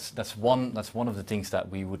of the things that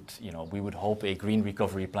we would hope a green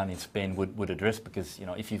recovery plan in Spain would address, because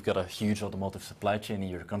if you've got a huge automotive supply chain in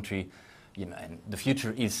your country, and the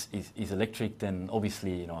future is electric, then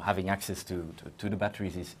obviously having access to the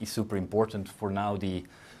batteries is super important. For now, the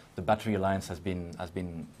Battery Alliance has been a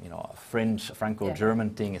French,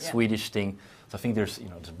 Franco-German thing, a Swedish thing. So I think there's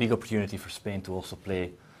a big opportunity for Spain to also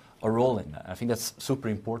play a role in that. I think that's super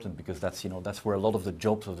important, because that's where a lot of the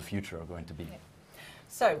jobs of the future are going to be. Yeah.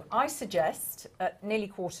 So I suggest at nearly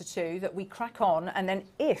 1:45 that we crack on, and then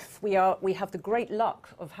if we have the great luck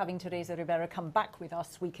of having Teresa Ribera come back with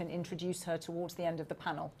us, we can introduce her towards the end of the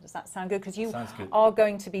panel. Does that sound good? Because you are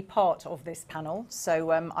going to be part of this panel,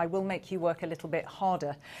 so I will make you work a little bit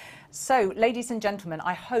harder. So, ladies and gentlemen,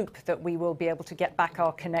 I hope that we will be able to get back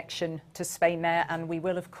our connection to Spain there, and we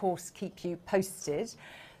will, of course, keep you posted.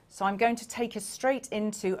 So I'm going to take us straight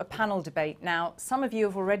into a panel debate. Now, some of you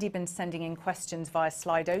have already been sending in questions via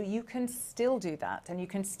Slido. You can still do that, and you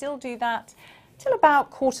can still do that till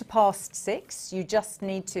about 6:15. You just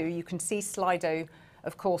need to, you can see Slido,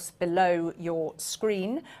 of course, below your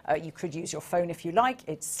screen. You could use your phone if you like.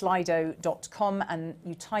 It's slido.com, and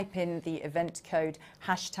you type in the event code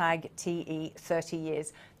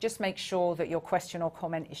 #TE30years. Just make sure that your question or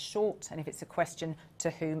comment is short, and if it's a question, to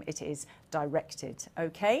whom it is directed.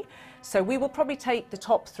 Okay? So we will probably take the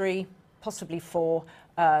top 3, possibly 4,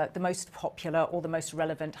 the most popular or the most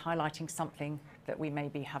relevant, highlighting something that we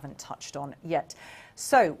maybe haven't touched on yet.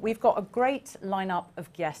 So we've got a great lineup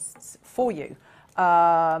of guests for you.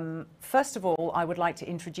 First of all, I would like to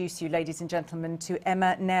introduce you, ladies and gentlemen, to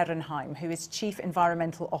Emma Nerenheim, who is Chief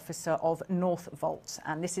Environmental Officer of Northvolt.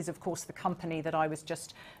 And this is, of course, the company that I was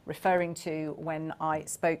just referring to when I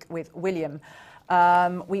spoke with William.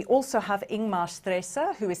 We also have Ingmar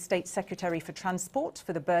Streeser, who is State Secretary for Transport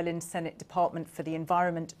for the Berlin Senate Department for the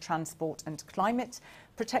Environment, Transport and Climate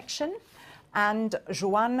Protection, and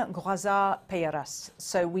Joan Groza Peiras.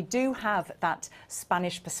 So we do have that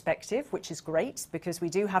Spanish perspective, which is great, because we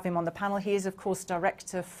do have him on the panel. He is, of course,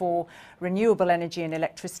 Director for Renewable Energy and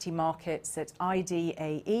Electricity Markets at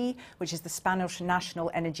IDAE, which is the Spanish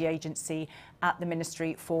National Energy Agency at the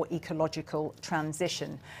Ministry for Ecological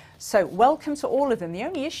Transition. So welcome to all of them. The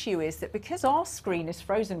only issue is that because our screen is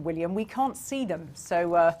frozen, William, we can't see them.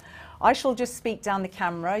 So I shall just speak down the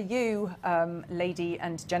camera. You, lady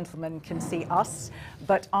and gentlemen, can see us,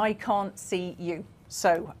 but I can't see you.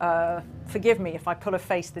 So forgive me if I pull a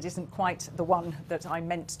face that isn't quite the one that I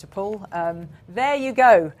meant to pull. There you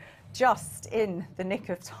go, just in the nick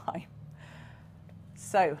of time.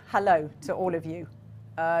 So hello to all of you.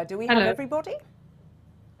 Do we have everybody?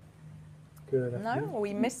 Good. No? Are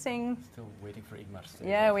we missing? Still waiting for Ingmar.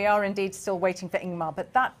 Yeah, we are indeed still waiting for Ingmar,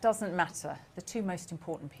 but that doesn't matter. The 2 most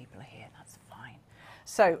important people are here, that's fine.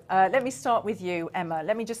 So let me start with you, Emma.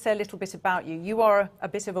 Let me just say a little bit about you. You are a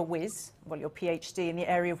bit of a whiz, well, your PhD in the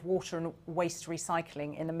area of water and waste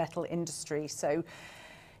recycling in the metal industry. So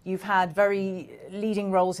you've had very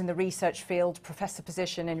leading roles in the research field, professor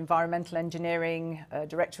position in environmental engineering,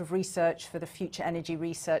 director of research for the Future Energy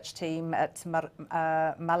Research Team at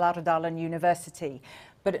Mälardalen University.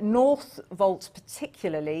 But at Northvolt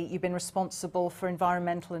particularly, you've been responsible for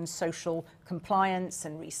environmental and social compliance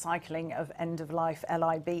and recycling of end-of-life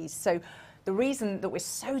LIBs. So the reason that we're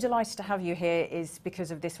so delighted to have you here is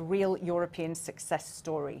because of this real European success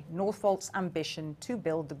story, Northvolt's ambition to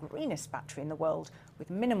build the greenest battery in the world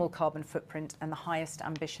with minimal carbon footprint and the highest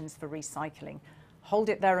ambitions for recycling. Hold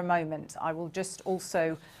it there a moment. I will just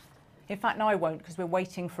also, in fact, no, I won't, because we're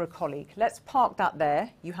waiting for a colleague. Let's park that there.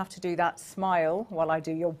 You have to do that smile while I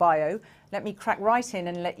do your bio. Let me crack right in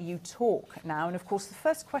and let you talk now. And of course, the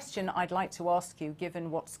first question I'd like to ask you,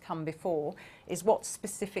 given what's come before, is what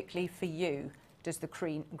specifically for you does the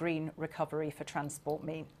green recovery for transport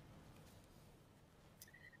mean?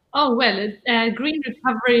 Oh, well, green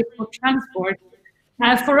recovery for transport.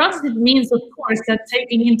 For us, it means, of course, that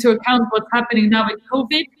taking into account what's happening now with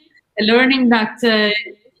COVID, learning that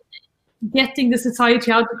getting the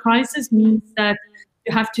society out of crisis means that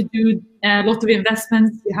you have to do a lot of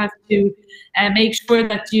investments. You have to make sure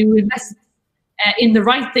that you invest in the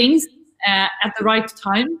right things at the right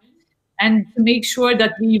time, and to make sure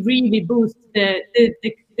that we really boost the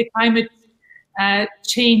climate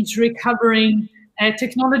change recovering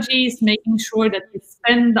technologies, making sure that we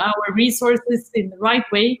spend our resources in the right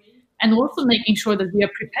way, and also making sure that we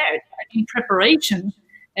are prepared. I think preparation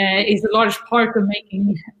is a large part of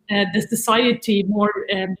making the society more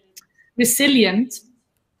resilient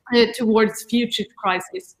towards future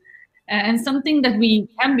crises. And something that we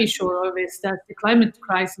can be sure of is that the climate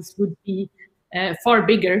crisis would be far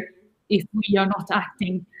bigger if we are not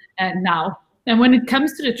acting now. And when it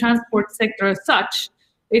comes to the transport sector as such,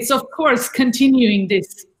 it's of course continuing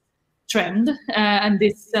this trend and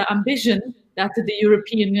this ambition that the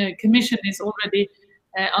European Commission is already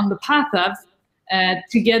on the path of,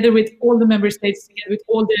 together with all the member states, together with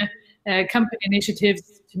all the company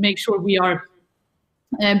initiatives, to make sure we are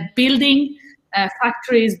building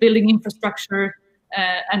factories, building infrastructure,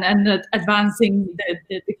 and advancing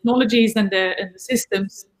the technologies and the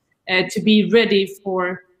systems to be ready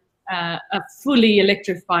for a fully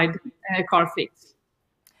electrified car fleet.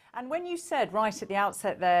 And when you said right at the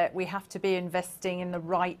outset there, we have to be investing in the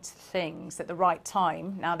right things at the right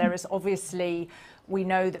time. Now, there is obviously, we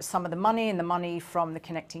know that some of the money and the money from the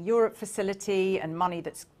Connecting Europe facility and money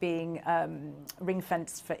that's being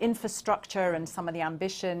ring-fenced for infrastructure and some of the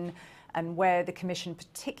ambition and where the Commission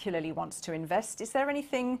particularly wants to invest. Is there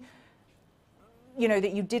anything, you know,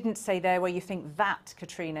 that you didn't say there where you think that,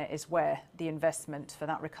 Katrina, is where the investment for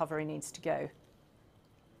that recovery needs to go?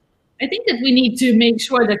 I think that we need to make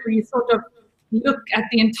sure that we sort of look at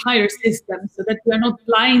the entire system so that we're not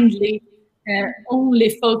blindly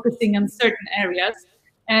only focusing on certain areas.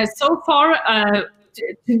 So far,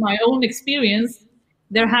 to my own experience,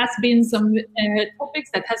 there has been some topics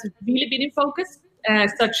that has really been in focus,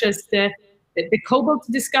 such as the cobalt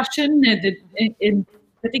discussion, in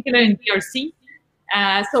particular in DRC.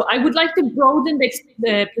 So I would like to broaden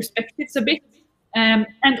the perspectives a bit,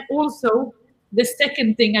 and also the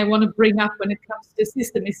second thing I want to bring up when it comes to the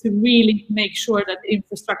system is to really make sure that the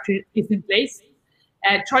infrastructure is in place.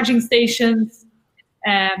 Charging stations,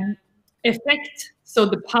 effect, so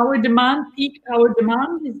the power demand, peak power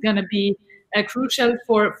demand is going to be crucial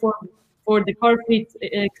for the car fleet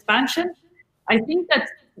expansion. I think that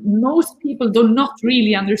most people do not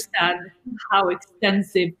really understand how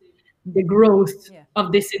extensive the growth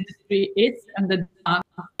of this industry is and the demand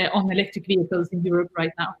on electric vehicles in Europe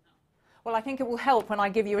right now. Well, I think it will help when I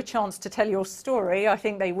give you a chance to tell your story. I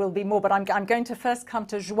think they will be more, but I'm going to first come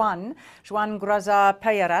to Joan Graza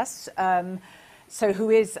Peiras,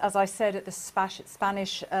 who is, as I said, at the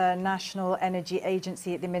Spanish National Energy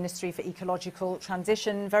Agency at the Ministry for Ecological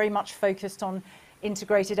Transition, very much focused on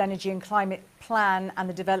integrated energy and climate plan and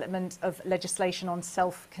the development of legislation on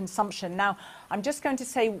self-consumption. Now, I'm just going to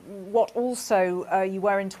say what also you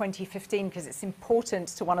were in 2015, because it's important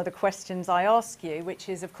to one of the questions I ask you, which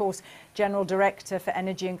is, of course, General Director for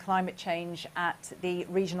Energy and Climate Change at the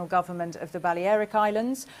Regional Government of the Balearic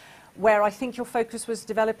Islands, where I think your focus was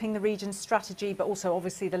developing the region's strategy, but also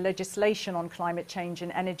obviously the legislation on climate change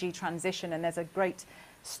and energy transition, and there's a great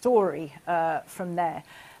story from there.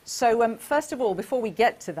 So first of all, before we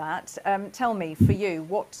get to that, tell me, for you,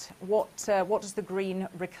 what does the green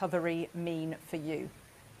recovery mean for you?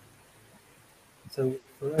 So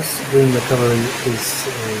for us, green recovery is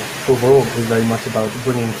overall is very much about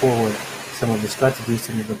bringing forward some of the strategies,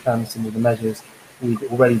 some of the plans, some of the measures we've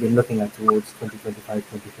already been looking at towards 2025,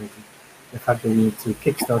 2030. The fact that we need to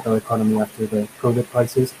kickstart our economy after the COVID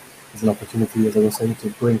crisis is an opportunity, as I was saying, to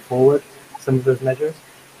bring forward some of those measures.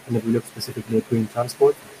 And if we look specifically at green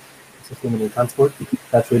transport, sustainable transport,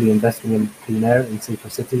 that's really investing in clean air, in safer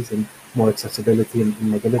cities, and more accessibility and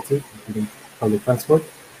mobility, including public transport.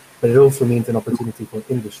 But it also means an opportunity for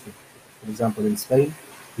industry. For example, in Spain,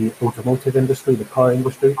 the automotive industry, the car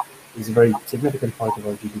industry, is a very significant part of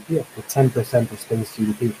our GDP. Up to 10% of Spain's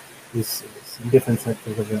GDP is in different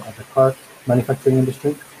sectors of the car manufacturing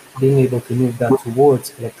industry. Being able to move that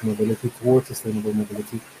towards electromobility, towards sustainable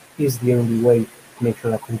mobility, is the only way to make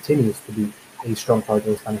sure that continues to be a strong part of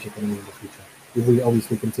the Spanish economy in the future. If we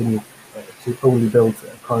obviously continue to only build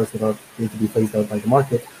cars that are going to be phased out by the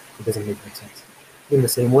market, it doesn't make much sense. In the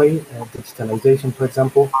same way, digitalization, for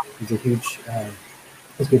example, is a huge,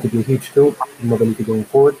 is going to be a huge tool in mobility going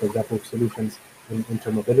forward. For example, solutions in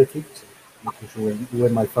intermobility, so making sure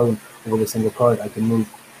with my phone or with a single card, I can move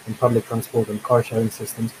in public transport and car sharing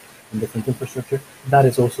systems and different infrastructure. That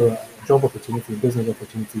is also a job opportunity, a business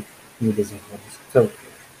opportunity, new business models. So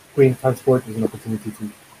green transport is an opportunity to,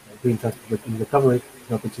 green transport in recovery is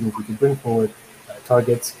an opportunity to bring forward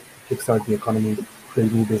targets, kickstart the economy,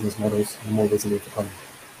 create new business models, and a more resilient economy.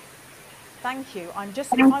 Thank you. I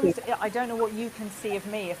don't know what you can see of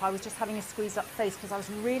me if I was just having a squeezed up face because I was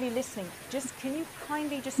really listening. Can you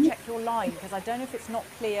kindly just check your line, because I don't know if it's not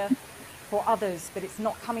clear for others, but it's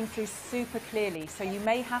not coming through super clearly. So you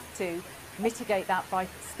may have to mitigate that by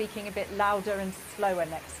speaking a bit louder and slower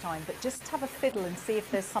next time. But just have a fiddle and see if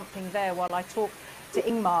there's something there while I talk to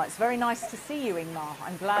Ingmar. It's very nice to see you, Ingmar.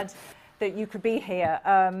 I'm glad that you could be here.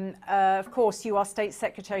 Of course, you are State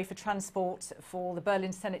Secretary for Transport for the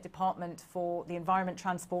Berlin Senate Department for the Environment,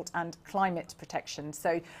 Transport and Climate Protection.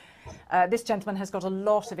 So this gentleman has got a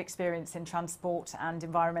lot of experience in transport and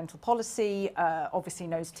environmental policy, obviously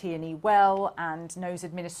knows T&E well and knows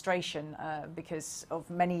administration because of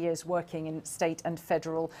many years working in state and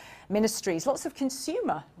federal ministries. Lots of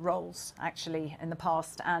consumer roles actually in the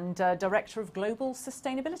past, and Director of Global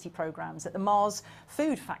Sustainability Programs at the Mars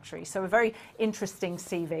Food Factory. So a very interesting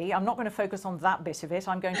CV. I'm not going to focus on that bit of it.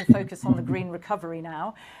 I'm going to focus on the green recovery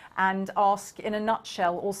now and ask in a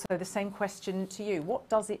nutshell also the same question to you. What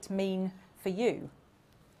does it mean for you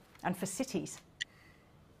and for cities?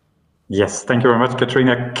 Yes, thank you very much,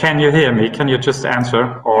 Katrina. Can you hear me? Can you just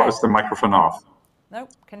answer, or is the microphone off? No.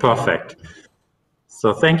 Perfect.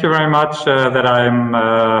 So thank you very much that I'm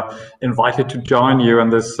invited to join you in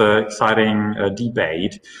this exciting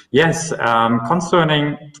debate. Yes,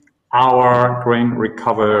 concerning our green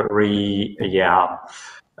recovery,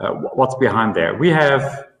 what's behind there? We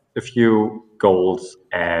have a few goals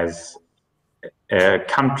as a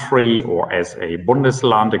country or as a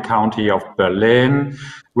Bundesland, a county of Berlin,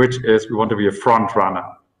 which is we want to be a front runner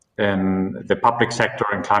in the public sector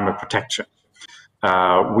and climate protection.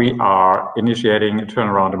 We are initiating a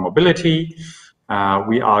turnaround in mobility.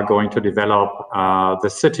 We are going to develop the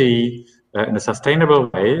city in a sustainable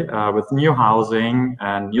way with new housing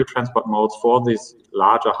and new transport modes for these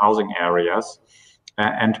larger housing areas.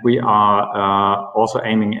 And we are also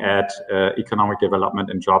aiming at economic development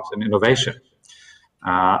and jobs and innovation.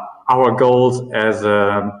 Our goals as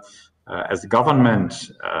a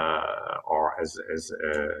government or as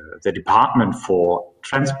the Department for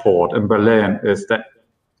Transport in Berlin is that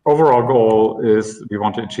overall goal is we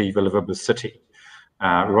want to achieve a livable city.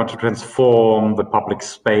 We want to transform the public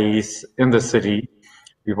space in the city.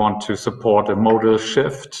 We want to support a modal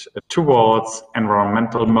shift towards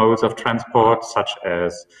environmental modes of transport, such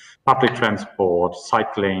as public transport,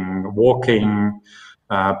 cycling, walking,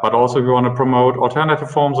 but also we want to promote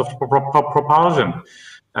alternative forms of propulsion,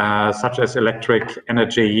 such as electric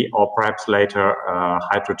energy or perhaps later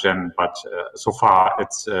hydrogen, but so far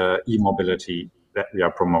it's e-mobility that we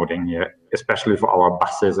are promoting here, especially for our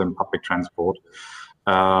buses and public transport.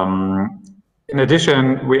 In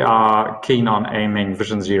addition, we are keen on aiming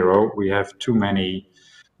Vision Zero. We have too many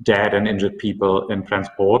dead and injured people in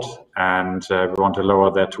transport, and we want to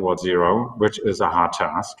lower that towards zero, which is a hard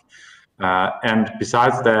task. And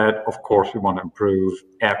besides that, of course, we want to improve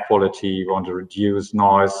air quality, we want to reduce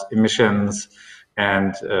noise emissions,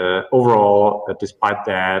 and overall, despite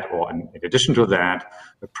that, or in addition to that,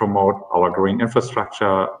 promote our green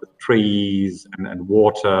infrastructure, trees and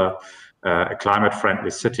water, a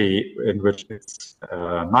climate-friendly city in which it's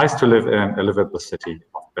nice to live in, a livable city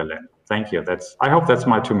of Berlin. Thank you. I hope that's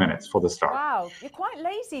my 2 minutes for the start. Wow, you're quite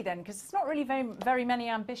lazy then, because it's not really very many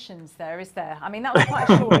ambitions there, is there? I mean, that was quite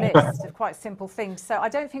a short list of quite simple things, so I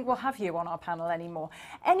don't think we'll have you on our panel anymore.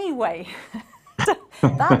 Anyway,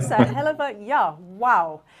 that's a hell of a,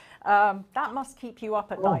 wow. That must keep you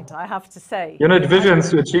up at night, I have to say. Unit visions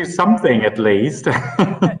to achieve something at least.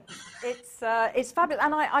 It's fabulous,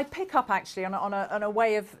 and I pick up actually on a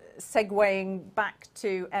way of segueing back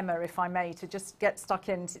to Emma, if I may, to just get stuck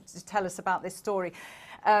in to tell us about this story.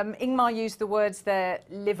 Ingmar used the words there,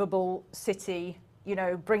 livable city, you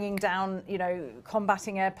know, bringing down, you know,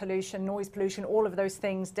 combating air pollution, noise pollution, all of those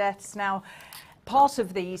things, deaths. Now, part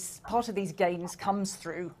of these gains comes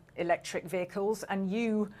through electric vehicles, and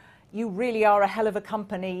you really are a hell of a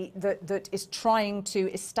company that is trying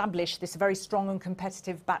to establish this very strong and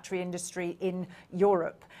competitive battery industry in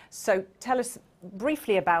Europe. So tell us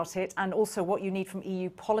briefly about it, and also what you need from EU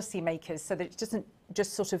policymakers so that it doesn't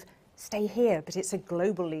just sort of stay here, but it's a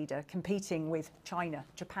global leader competing with China,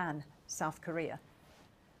 Japan, South Korea.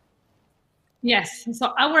 Yes,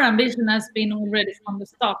 so our ambition has been already from the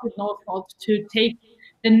start with Northvolt to take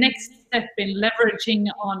the next step in leveraging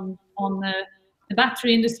on the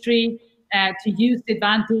battery industry, to use the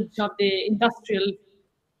advantage of the industrial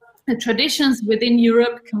traditions within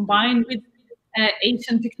Europe, combined with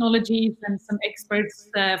Asian technologies and some experts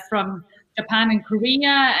from Japan and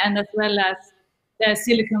Korea, and as well as the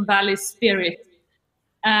Silicon Valley spirit.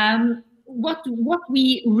 What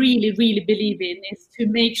we really believe in is to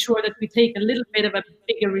make sure that we take a little bit of a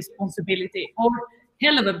bigger responsibility, or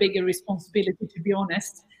hell of a bigger responsibility, to be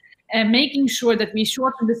honest, and making sure that we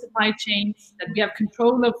shorten the supply chains, that we have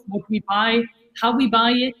control of what we buy, how we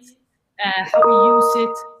buy it, how we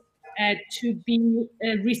use it, to be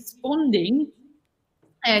responding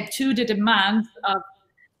to the demands of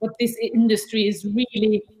what this industry is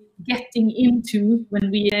really getting into when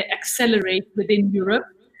we accelerate within Europe,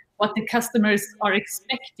 what the customers are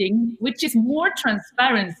expecting, which is more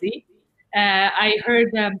transparency. I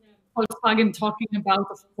heard Volkswagen talking about,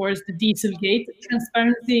 of course, the Dieselgate.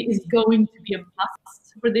 Transparency is going to be a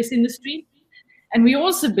must for this industry. And we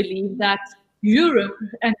also believe that Europe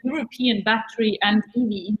and European battery and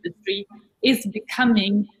EV industry is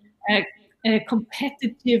becoming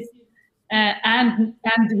competitive and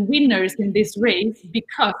winners in this race,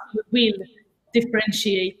 because we will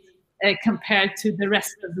differentiate compared to the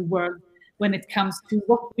rest of the world when it comes to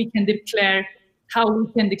what we can declare, how we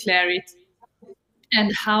can declare it,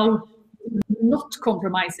 and how not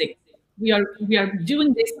compromising. We are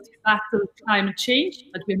doing this to battle climate change,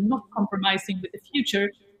 but we're not compromising with the future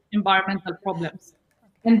environmental problems.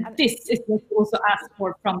 And this is what we also ask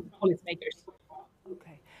for from policymakers.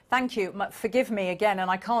 Okay, thank you. Forgive me again, and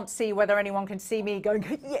I can't see whether anyone can see me going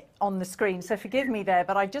on the screen, so forgive me there,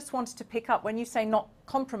 but I just wanted to pick up when you say not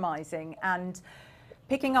compromising, and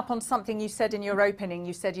picking up on something you said in your opening.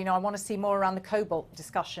 You said, you know, I want to see more around the cobalt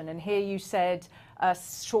discussion, and here you said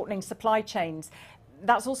shortening supply chains.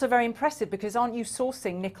 That's also very impressive, because aren't you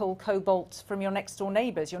sourcing nickel, cobalt from your next door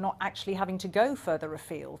neighbours? You're not actually having to go further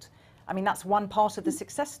afield. I mean, that's one part of the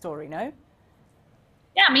success story, no?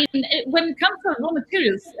 Yeah, I mean, when it comes to raw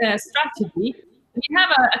materials strategy, we have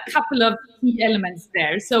a couple of key elements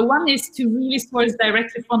there. So one is to really source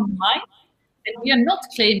directly from the mine. And we are not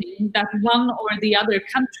claiming that one or the other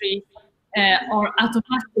country are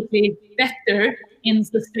automatically better in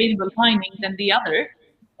sustainable mining than the other.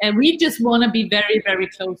 We just want to be very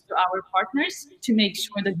close to our partners to make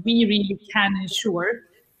sure that we really can ensure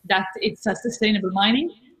that it's a sustainable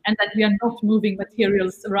mining, and that we are not moving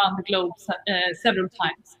materials around the globe several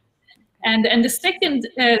times. And the second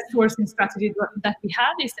sourcing strategy that we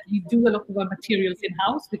have is that we do a lot of our materials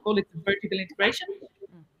in-house. We call it vertical integration.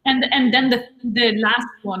 And then the last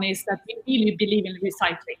one is that we really believe in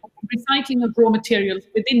recycling of raw materials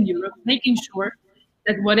within Europe, making sure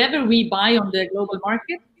that whatever we buy on the global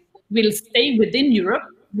market will stay within Europe,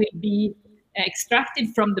 will be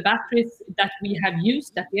extracted from the batteries that we have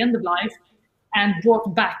used at the end of life and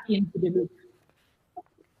brought back into the loop.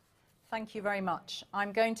 Thank you very much.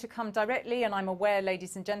 I'm going to come directly, and I'm aware,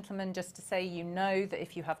 ladies and gentlemen, just to say, you know that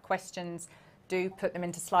if you have questions, do put them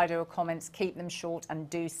into Slido or comments, keep them short, and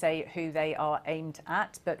do say who they are aimed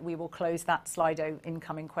at. But we will close that Slido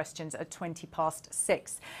incoming questions at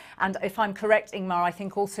 6:20. And if I'm correct, Ingmar, I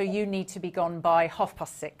think also you need to be gone by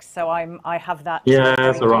 6:30. So I have that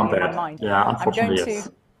around that. in mind. Yeah, unfortunately,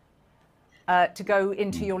 I'm going to go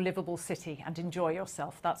into your livable city and enjoy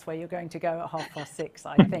yourself. That's where you're going to go at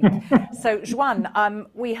 6:30, I think. So, Joan,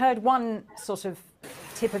 we heard one sort of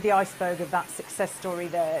tip of the iceberg of that success story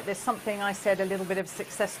there. There's something I said, a little bit of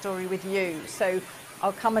success story with you. So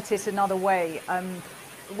I'll come at it another way.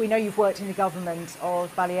 we know you've worked in the government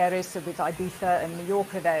of Baleares with Ibiza and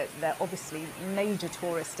Mallorca. They're obviously major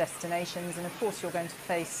tourist destinations, and of course you're going to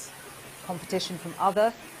face competition from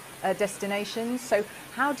other destinations. So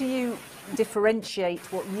how do you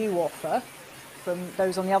differentiate what you offer from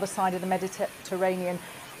those on the other side of the Mediterranean?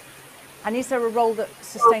 And is there a role that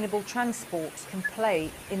sustainable transport can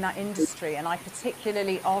play in that industry? And I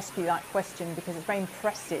particularly ask you that question because it's very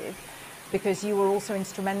impressive, because you were also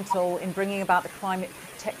instrumental in bringing about the climate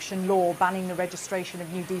protection law banning the registration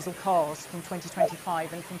of new diesel cars from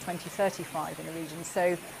 2025 and from 2035 in the region.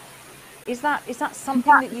 So is that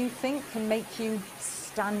something that you think can make you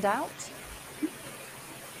stand out?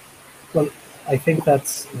 Well, I think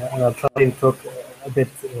that's, and I'll try and talk a bit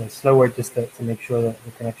slower just to make sure that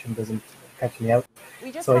the connection doesn't catch me out.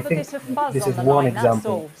 We just so have a bit of fuzz this on is the one line, example. that's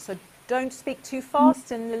all. So don't speak too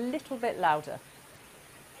fast and a little bit louder.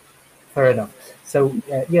 Fair enough. So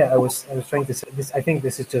yeah, I was trying to say this. I think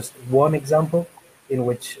this is just one example in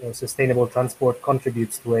which sustainable transport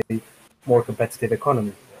contributes to a more competitive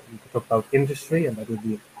economy. You could talk about industry, and that would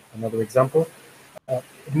be another example.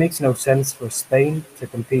 It makes no sense for Spain to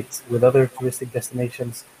compete with other touristic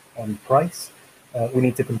destinations on price. We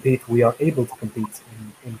need to compete. We are able to compete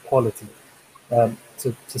in quality.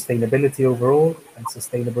 So sustainability overall and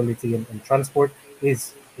sustainability in transport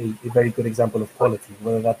is a very good example of quality,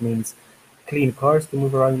 whether that means clean cars to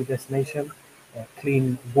move around your destination,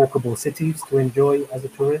 clean walkable cities to enjoy as a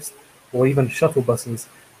tourist, or even shuttle buses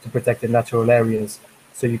to protect the natural areas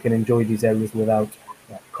so you can enjoy these areas without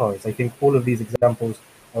cars. I think all of these examples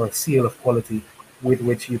are a seal of quality with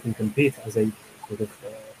which you can compete as a sort of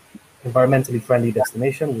environmentally friendly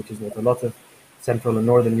destination, which is what a lot of Central and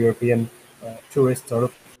Northern European tourists are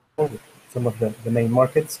looking for, with some of the main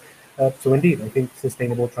markets. So indeed, I think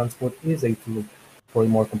sustainable transport is a tool for a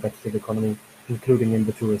more competitive economy, including in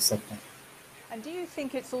the tourist sector. And do you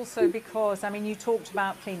think it's also because, I mean, you talked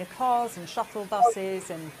about cleaner cars and shuttle buses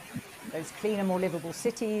and those cleaner, more livable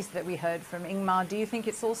cities that we heard from Ingmar. Do you think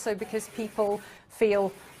it's also because people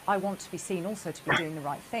feel, I want to be seen also to be doing the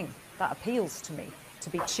right thing? That appeals to me, to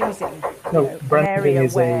be choosing an area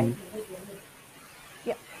where...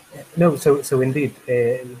 No, so indeed,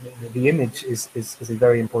 the image is a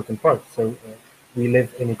very important part. So we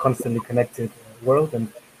live in a constantly connected world,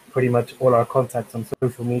 and pretty much all our contacts on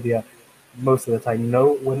social media most of the time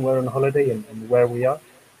know when we're on holiday and where we are.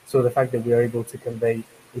 So the fact that we are able to convey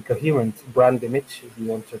a coherent brand image, if you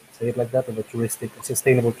want to say it like that, of a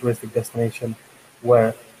sustainable touristic destination,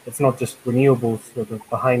 where it's not just renewables sort of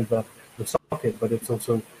behind the socket, but it's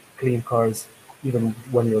also clean cars even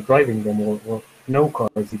when you're driving them, or no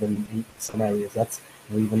cars even in some areas. That's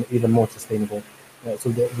even more sustainable. So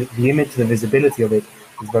the image, the visibility of it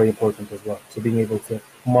is very important as well. So being able to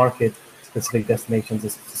market specific destinations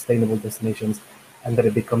as sustainable destinations, and that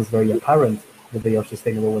it becomes very apparent that they are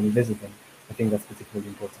sustainable when you visit them, I think that's particularly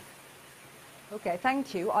important. Okay,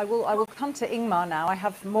 thank you. I will come to Ingmar now. I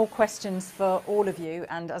have more questions for all of you,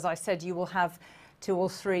 and as I said, you will have 2 or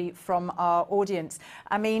 3 from our audience.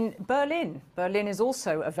 I mean, Berlin is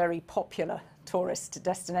also a very popular tourist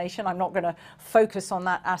destination. I'm not going to focus on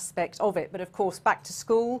that aspect of it, but of course, back to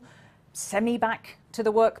school, semi-back to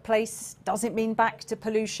the workplace, does it mean back to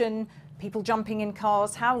pollution, people jumping in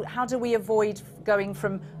cars? How do we avoid going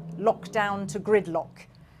from lockdown to gridlock?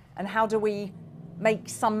 And how do we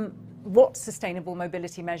make what sustainable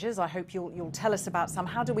mobility measures, I hope you'll tell us about some,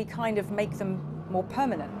 how do we kind of make them more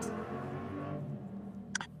permanent?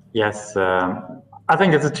 Yes, I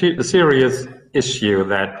think it's a serious issue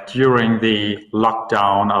that during the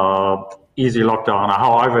lockdown, easy lockdown, or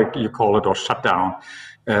however you call it, or shutdown,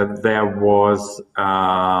 there was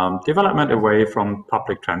development away from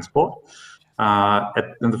public transport.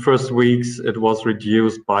 In the first weeks, it was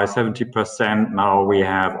reduced by 70%. Now we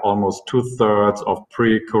have almost 2/3 of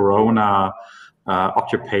pre-corona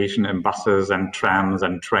occupation in buses and trams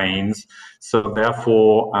and trains. So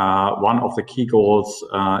therefore, one of the key goals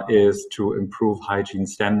is to improve hygiene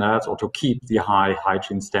standards, or to keep the high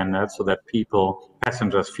hygiene standards, so that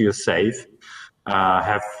passengers feel safe,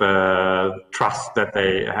 have trust that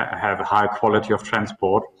they have a high quality of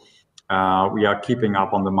transport. We are keeping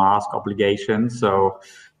up on the mask obligation. So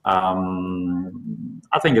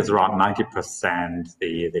I think it's around 90%,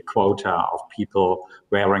 the quota of people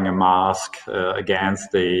wearing a mask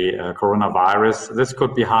against the coronavirus. This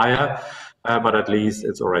could be higher, but at least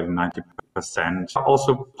it's already 90%.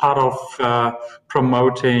 Also part of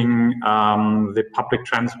promoting the public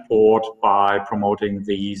transport by promoting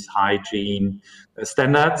these hygiene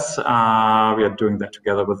standards. We are doing that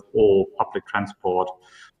together with all public transport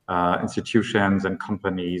institutions and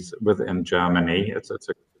companies within Germany. It's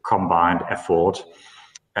a combined effort.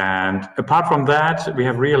 And apart from that, we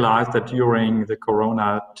have realized that during the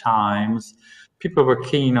Corona times, people were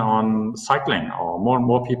keen on cycling, or more and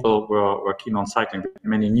more people were keen on cycling.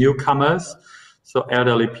 Many newcomers, so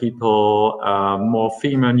elderly people, more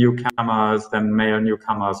female newcomers than male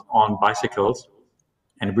newcomers on bicycles.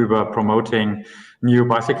 And we were promoting new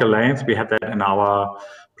bicycle lanes. We had that in our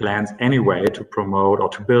plans anyway, to promote or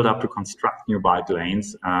to build up, to construct new bike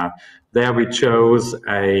lanes. There we chose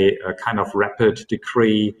a kind of rapid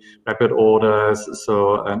decree, rapid orders,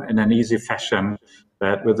 so in an easy fashion,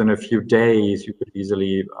 that within a few days you could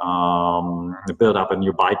easily build up a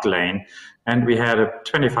new bike lane. And we had a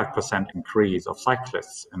 25% increase of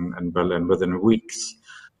cyclists in Berlin within weeks.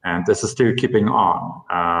 And this is still keeping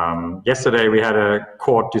on. Yesterday we had a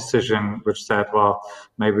court decision which said, well,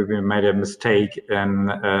 maybe we made a mistake in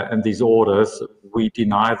these orders. We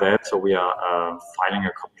deny that, so we are filing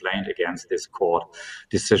a complaint against this court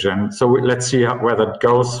decision. So let's see where that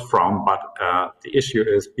goes from. But the issue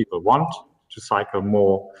is people want to cycle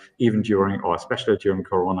more, even during, or especially during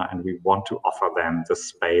Corona, and we want to offer them the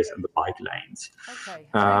space and the bike lanes. Okay.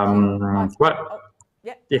 Well,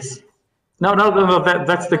 yeah. Yes. No.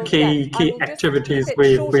 That's the key activities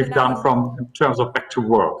we've done from in terms of back to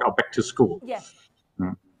work or back to school. Yes.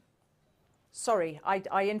 Mm. Sorry,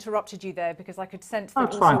 I interrupted you there because I could sense that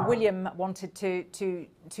also fine. William wanted to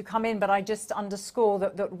come in, but I just underscore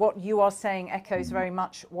that what you are saying echoes very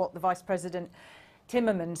much what the Vice President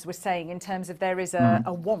Timmermans was saying, in terms of there is a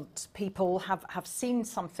want. People have seen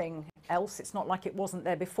something else. It's not like it wasn't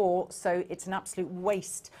there before, so it's an absolute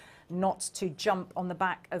waste not to jump on the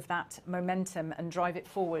back of that momentum and drive it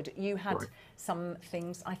forward. You had some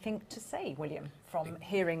things, I think, to say, William, from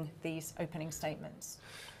hearing these opening statements.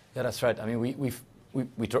 Yeah, that's right. I mean,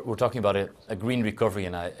 we're talking about a green recovery,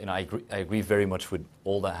 and I agree very much with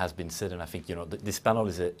all that has been said. And I think this panel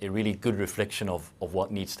is a really good reflection of what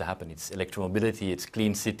needs to happen. It's electromobility, it's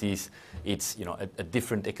clean cities, it's a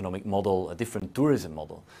different economic model, a different tourism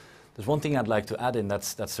model. There's one thing I'd like to add in,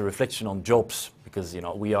 that's a reflection on jobs, because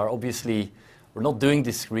we're not doing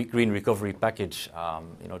this green recovery package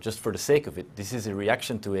just for the sake of it. This is a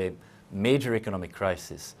reaction to a major economic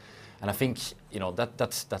crisis, and I think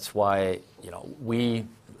that's why we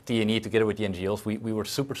TNE together with the NGOs we were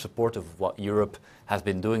super supportive of what Europe has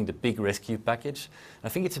been doing, the big rescue package. And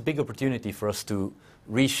I think it's a big opportunity for us to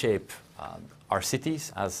reshape our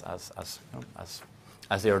cities as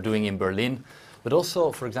they are doing in Berlin. But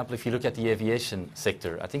also, for example, if you look at the aviation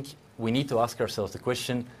sector, I think we need to ask ourselves the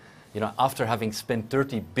question, after having spent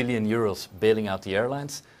 30 billion euros bailing out the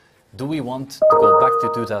airlines, do we want to go back to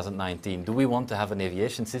 2019? Do we want to have an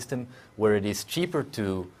aviation system where it is cheaper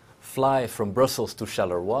to fly from Brussels to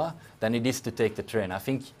Charleroi than it is to take the train? I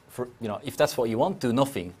think, if that's what you want, do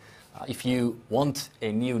nothing. If you want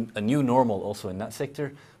a new normal also in that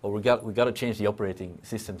sector, well, we got to change the operating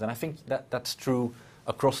systems. And I think that's true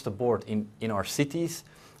across the board in our cities.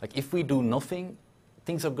 Like, if we do nothing,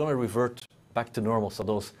 things are going to revert back to normal. So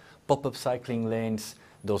those pop-up cycling lanes,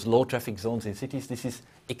 those low traffic zones in cities, this is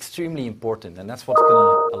extremely important, and that's what's going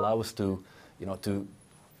to allow us to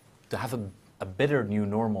have a better new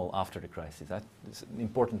normal after the crisis. That is an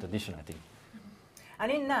important addition, I think.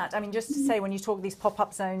 And in that, I mean, just to say, when you talk these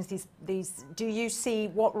pop-up zones, these,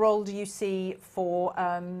 what role do you see for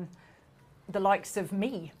the likes of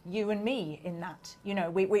you and me in that?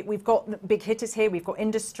 We've got big hitters here, we've got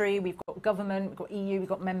industry, we've got government, we've got EU, we've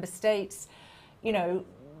got member states,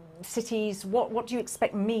 cities. What do you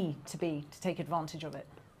expect me to be to take advantage of it?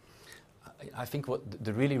 I think what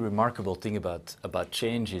the really remarkable thing about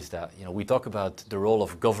change is that we talk about the role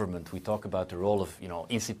of government, we talk about the role of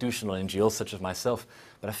institutional NGOs such as myself,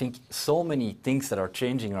 but I think so many things that are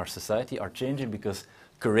changing in our society are changing because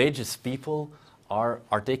courageous people are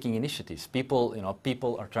taking initiatives. People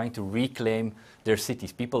are trying to reclaim their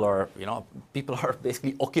cities. People are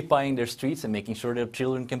basically occupying their streets and making sure their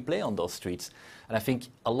children can play on those streets. And I think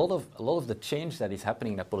a lot of the change that is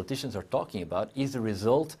happening, that politicians are talking about, is the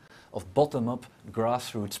result of bottom-up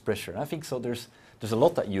grassroots pressure. And I think so. There's a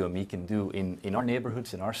lot that you and me can do in our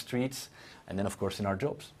neighborhoods, in our streets, and then of course in our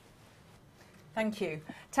jobs. Thank you.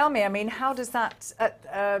 Tell me, I mean, how does that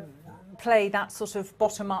play, that sort of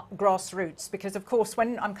bottom-up grassroots? Because of course,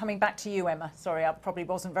 when I'm coming back to you, Emma, sorry, I probably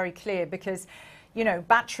wasn't very clear, because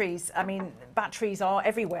batteries are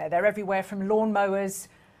everywhere. They're everywhere, from lawnmowers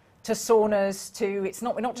to saunas to,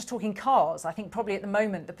 we're not just talking cars. I think probably at the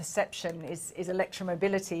moment the perception is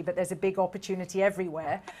electromobility, but there's a big opportunity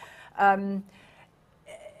everywhere.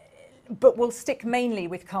 But we'll stick mainly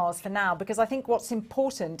with cars for now, because I think what's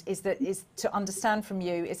important is to understand from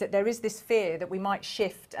you is that there is this fear that we might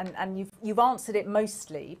shift, and you've answered it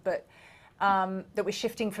mostly, but that we're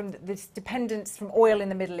shifting from this dependence from oil in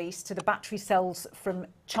the Middle East to the battery cells from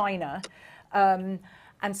China. And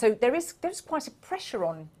so there's quite a pressure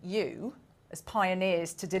on you as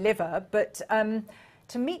pioneers to deliver, but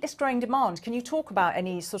to meet this growing demand, can you talk about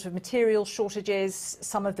any sort of material shortages,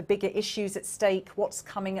 some of the bigger issues at stake, what's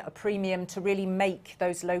coming at a premium to really make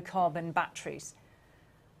those low carbon batteries?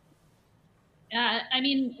 I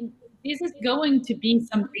mean, this is going to be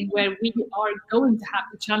something where we are going to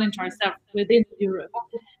have to challenge ourselves within Europe.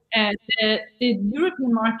 And the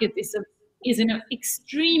European market is in an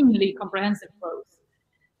extremely comprehensive growth.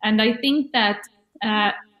 And I think that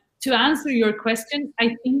to answer your question,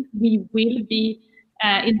 I think we will be,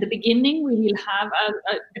 in the beginning, we will have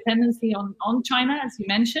a dependency on China, as you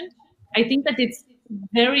mentioned. I think that it's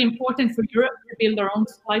very important for Europe to build our own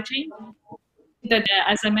supply chain. That,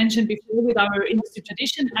 as I mentioned before, with our industry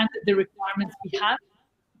tradition and the requirements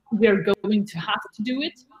we are going to have to do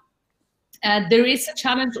it. There is a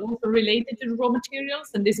challenge also related to raw materials,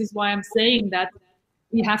 and this is why I'm saying that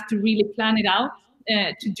we have to really plan it out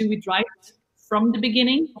to do it right from the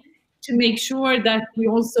beginning, to make sure that we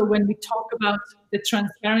also, when we talk about the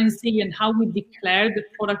transparency and how we declare the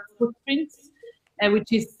product footprints,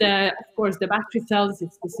 which is, of course, the battery cells,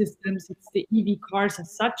 it's the systems, it's the EV cars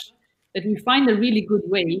as such, that we find a really good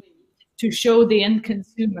way to show the end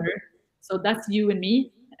consumer, so that's you and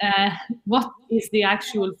me, what is the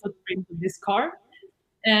actual footprint of this car.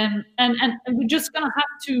 And we're just going to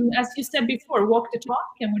have to, as you said before, walk the talk,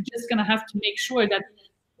 and we're just going to have to make sure that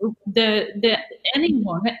any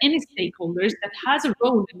stakeholders that has a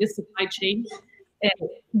role in this supply chain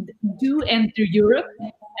do enter Europe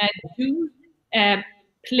and do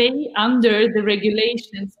play under the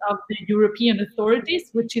regulations of the European authorities,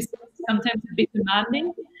 which is sometimes a bit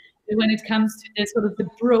demanding when it comes to the sort of the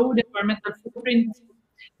broad environmental footprint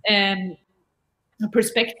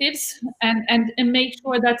perspectives, and make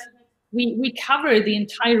sure that we cover the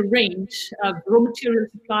entire range of raw material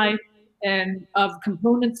supply, of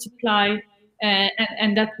component supply,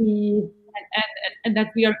 and that we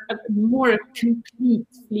are a more complete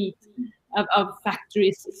fleet of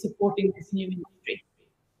factories supporting this new industry.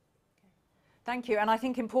 Thank you. And I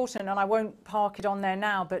think important, and I won't park it on there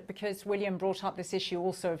now, but because William brought up this issue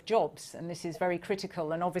also of jobs, and this is very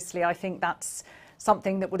critical, and obviously I think that's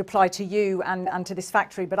something that would apply to you and to this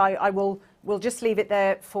factory, but we'll just leave it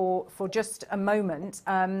there for just a moment.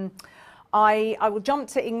 I will jump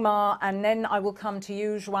to Ingmar, and then I will come to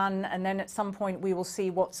you, Joan, and then at some point we will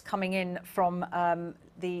see what's coming in from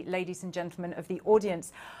the ladies and gentlemen of the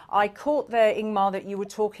audience. I caught there, Ingmar, that you were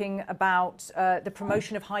talking about the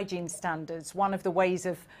promotion of hygiene standards, one of the ways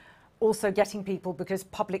of also getting people, because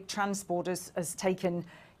public transport has taken,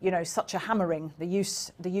 you know, such a hammering, the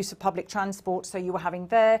use of public transport. So you were having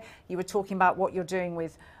there, you were talking about what you're doing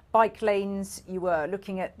with bike lanes, you were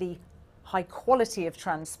looking at the high quality of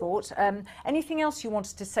transport. Anything else you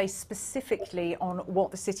wanted to say specifically on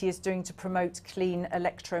what the city is doing to promote clean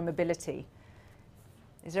electromobility?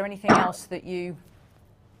 Is there anything else that you...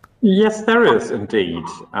 Yes, there is indeed.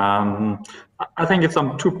 I think it's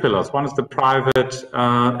on two pillars. One is the private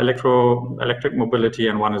electric mobility,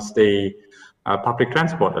 and one is the public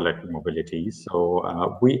transport electric mobility.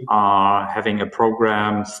 So we are having a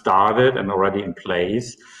program started and already in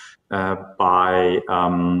place by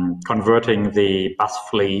converting the bus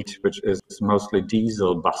fleet, which is mostly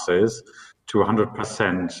diesel buses, to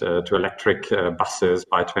 100% to electric buses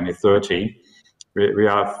by 2030. We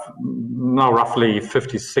have now roughly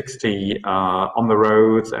 50, 60 on the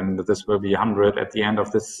roads, and this will be 100 at the end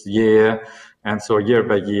of this year. And so year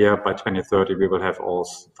by year, by 2030, we will have all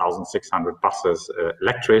 1,600 buses,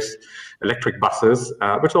 electric buses,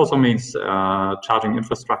 which also means charging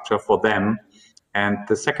infrastructure for them. And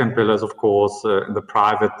the second pillar is, of course, in the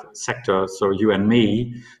private sector, so you and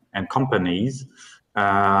me and companies.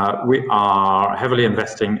 We are heavily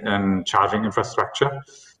investing in charging infrastructure.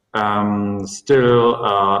 Still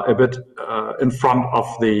a bit in front of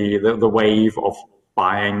the wave of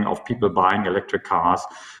people buying electric cars.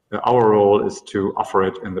 Our role is to offer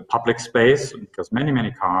it in the public space, because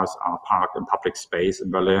many cars are parked in public space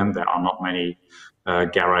in Berlin. There are not many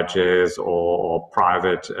garages or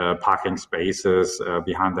private parking spaces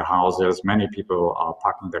behind the houses. Many people are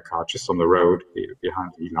parking their car just on the road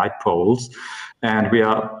behind the light poles. And we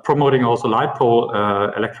are promoting also light pole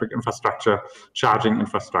electric infrastructure, charging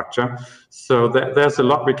infrastructure. So there's a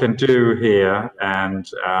lot we can do here. And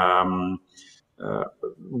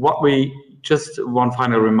just one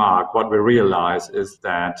final remark, what we realize is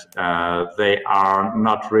that they are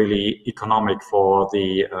not really economic for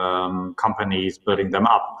the companies building them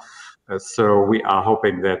up. So we are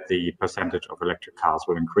hoping that the percentage of electric cars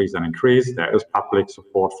will increase and increase. There is public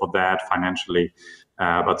support for that financially,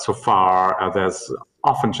 but so far there's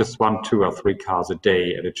often just 1, 2, or 3 cars a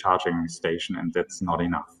day at a charging station, and that's not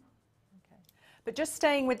enough. Okay. But just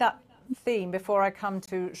staying with that theme before I come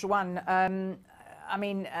to Joan, I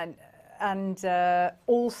mean, and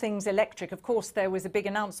all things electric. Of course, there was a big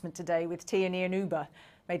announcement today with T&E and Uber,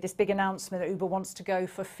 made this big announcement that Uber wants to go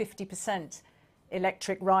for 50%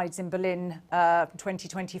 electric rides in Berlin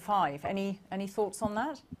 2025. Any thoughts on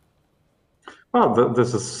that? Well,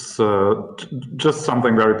 this is just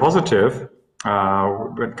something very positive.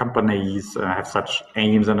 When companies have such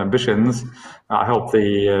aims and ambitions, I hope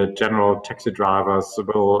the general taxi drivers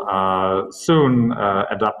will soon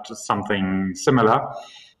adopt something similar.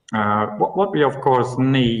 What we of course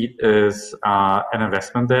need is an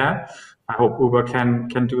investment there. I hope Uber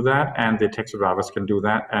can do that, and the taxi drivers can do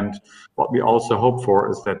that. And what we also hope for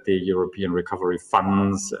is that the European recovery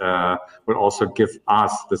funds will also give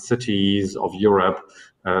us, the cities of Europe,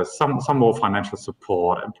 some more financial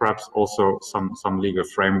support, and perhaps also some legal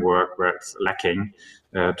framework where it's lacking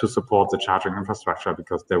to support the charging infrastructure,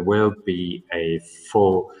 because there will be a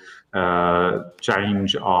full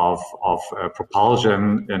change of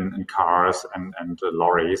propulsion in cars and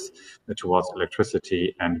lorries towards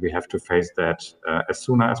electricity, and we have to face that as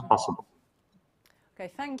soon as possible.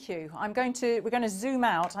 Okay, thank you. We're going to zoom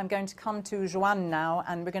out. I'm going to come to Joan now,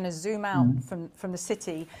 and we're going to zoom out from the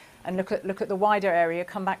city and look at the wider area.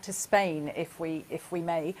 Come back to Spain, if we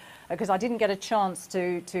may, because I didn't get a chance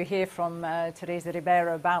to hear from Teresa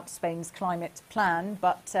Ribera about Spain's climate plan,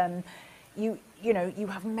 but you know, you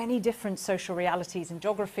have many different social realities and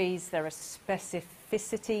geographies. There are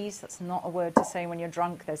specificities. That's not a word to say when you're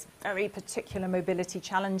drunk. There's very particular mobility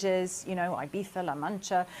challenges, you know, Ibiza, La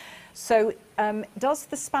Mancha. So does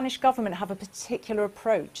the Spanish government have a particular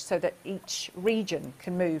approach so that each region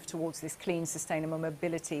can move towards this clean, sustainable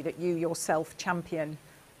mobility that you yourself champion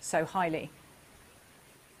so highly?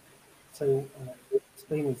 So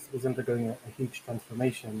Spain is undergoing a huge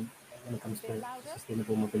transformation when it comes to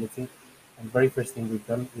sustainable mobility. And the very first thing we've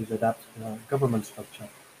done is adapt our government structure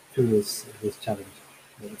to this challenge.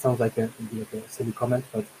 It sounds like a silly comment,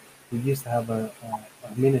 but we used to have a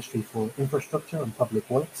ministry for infrastructure and public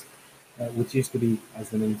works, which used to be, as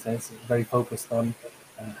the name says, very focused on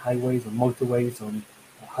highways, on motorways, on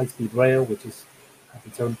high-speed rail, which has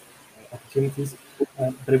its own opportunities.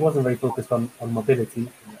 But it wasn't very focused on mobility,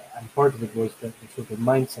 and part of it was the sort of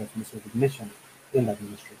mindset and the sort of mission in that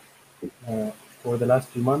ministry. For the last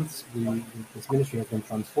few months, this ministry has been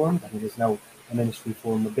transformed, and it is now a ministry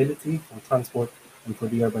for mobility, for transport, and for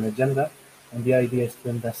the urban agenda. And the idea is to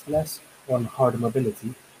invest less on hard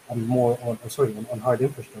mobility and more on hard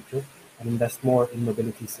infrastructure, and invest more in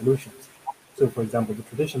mobility solutions. So, for example, the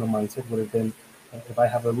traditional mindset would have been, if I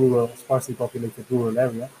have a sparsely populated rural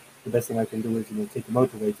area, the best thing I can do is take a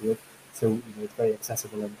motorway to it, so it's very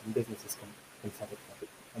accessible and businesses can set it up.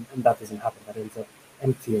 And that doesn't happen. That ends up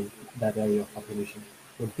emptying that area of population.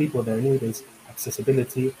 What people there need is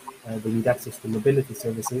accessibility. They need access to mobility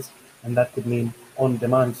services, and that could mean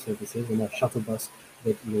on-demand services in a shuttle bus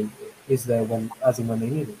that is there as and when they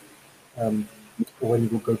need it. Or when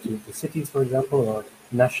you go to the cities, for example, or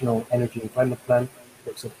National Energy and Climate Plan,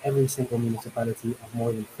 looks at every single municipality of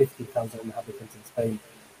more than 50,000 inhabitants in Spain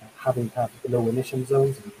having to have low emission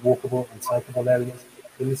zones and walkable and cyclable areas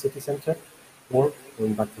in the city centre. Or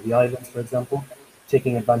going back to the islands, for example,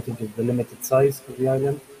 taking advantage of the limited size of the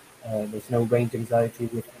island. There's no range anxiety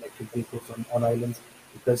with electric vehicles on islands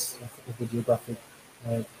because of the geographic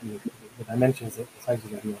the dimensions, the sizes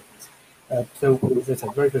of the islands. So, as I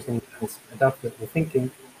said, very first thing is adapt the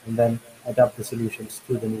thinking and then adapt the solutions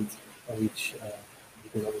to the needs of each,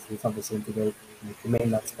 because obviously it's not the same to go to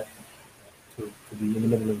mainland Spain to be in the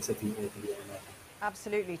middle of the city or to be on an island.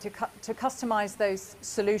 Absolutely, to customize those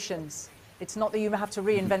solutions. It's not that you have to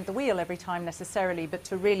reinvent the wheel every time necessarily, but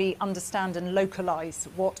to really understand and localize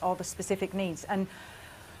what are the specific needs. And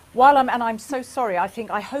I'm so sorry, I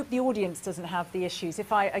hope the audience doesn't have the issues.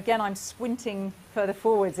 I'm squinting further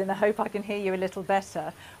forwards in the hope I can hear you a little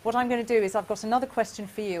better. What I'm going to do is I've got another question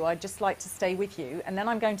for you. I'd just like to stay with you, and then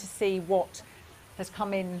I'm going to see what has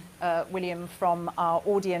come in, William, from our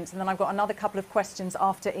audience. And then I've got another couple of questions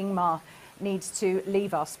after Ingmar needs to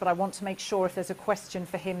leave us, but I want to make sure if there's a question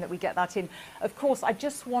for him that we get that in. Of course, I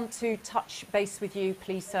just want to touch base with you,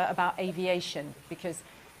 please, sir, about aviation, because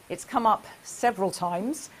it's come up several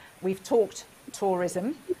times. We've talked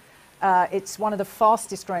tourism. It's one of the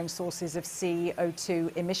fastest growing sources of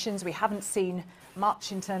CO2 emissions. We haven't seen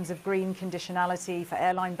much in terms of green conditionality for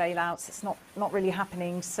airline bailouts. It's not really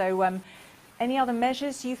happening. So Any other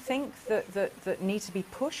measures you think that need to be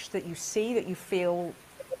pushed, that you see, that you feel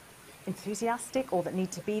enthusiastic or that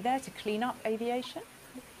need to be there to clean up aviation?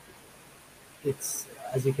 It's,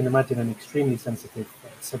 as you can imagine, an extremely sensitive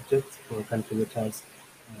subject for a country which has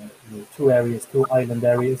two island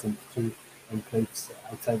areas and two enclaves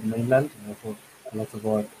outside the mainland, and therefore a lot of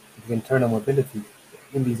our internal mobility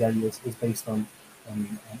in these areas is based on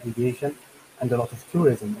aviation, and a lot of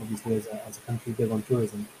tourism. Obviously, as a country big on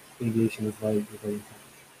tourism, aviation is very important.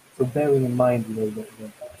 So bearing in mind,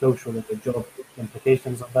 the social and the job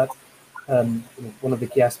implications of that, one of the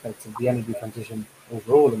key aspects of the energy transition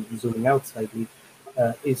overall, and zooming out slightly,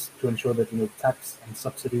 is to ensure that tax and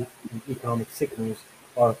subsidy and economic signals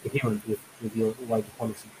are coherent with your wider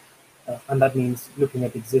policy. And that means looking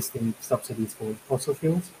at existing subsidies for fossil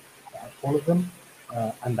fuels, all of them,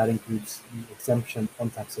 and that includes the exemption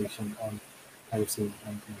on taxation on kerosene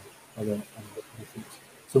and other fuels.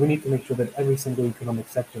 So we need to make sure that every single economic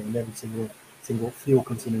sector and every single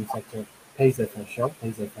fuel-consuming sector pays their fair share,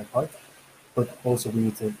 pays their fair part. But also we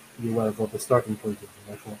need to be aware of what the starting point is, and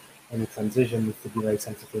therefore any transition needs to be very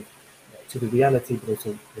sensitive to the reality, but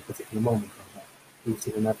also the particular moment of that. We've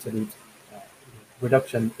seen an absolute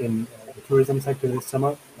reduction in the tourism sector this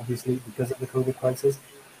summer, obviously because of the COVID crisis,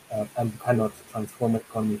 and you cannot transform an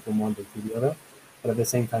economy from one day to the other. But at the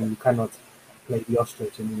same time, you cannot play the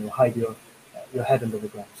ostrich and hide your head under the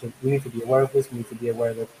ground. So we need to be aware of this. We need to be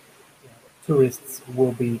aware that tourists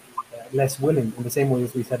will be less willing, in the same way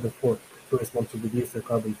as we said before. Tourists want to reduce their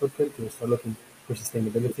carbon footprint. Tourists are looking for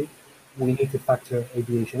sustainability. We need to factor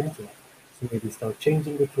aviation into that. So maybe start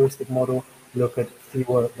changing the touristic model. Look at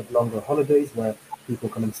fewer but longer holidays where people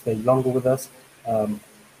come and stay longer with us,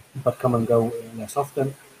 but come and go less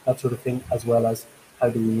often. That sort of thing, as well as how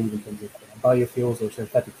do we move in terms of biofuels or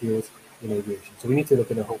synthetic fuels in aviation. So we need to look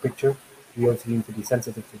at the whole picture. We also need to be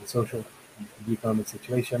sensitive to the social and the economic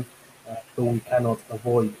situation, but we cannot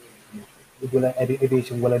avoid.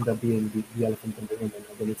 Aviation will end up being the elephant in the room in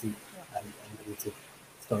mobility, and we need to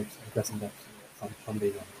start addressing that from day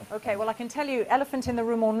one. Okay, well, I can tell you, elephant in the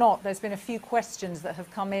room or not, there's been a few questions that have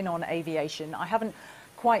come in on aviation. I haven't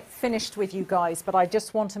quite finished with you guys, but I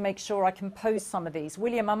just want to make sure I can pose some of these.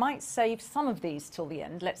 William, I might save some of these till the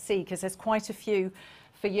end. Let's see, because there's quite a few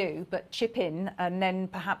for you, but chip in, and then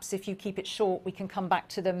perhaps if you keep it short, we can come back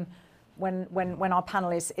to them when our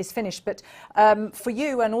panel is finished. But for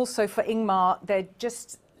you and also for Ingmar,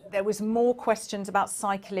 there was more questions about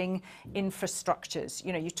cycling infrastructures.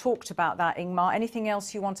 You talked about that, Ingmar. Anything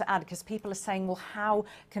else you want to add? Because people are saying, well, how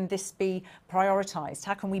can this be prioritised?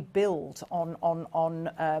 How can we build on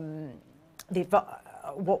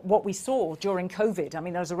what we saw during COVID? I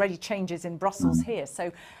mean, there's already changes in Brussels here.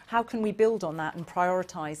 So how can we build on that and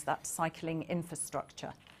prioritise that cycling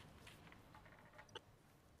infrastructure?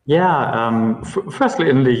 Yeah, firstly,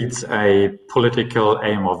 it needs a political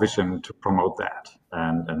aim or vision to promote that.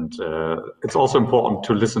 And it's also important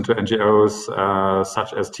to listen to NGOs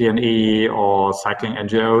such as TNE or cycling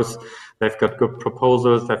NGOs. They've got good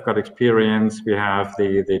proposals, they've got experience. We have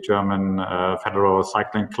the German Federal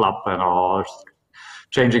Cycling Club and our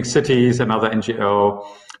Changing Cities, another NGO,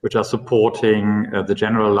 which are supporting the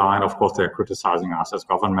general line. Of course, they're criticizing us as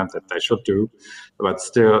government that they should do, but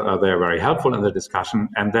still they're very helpful in the discussion.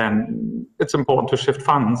 And then it's important to shift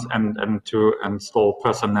funds and to install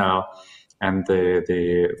personnel and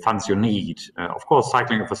the funds you need. Of course,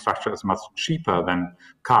 cycling infrastructure is much cheaper than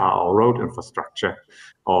car or road infrastructure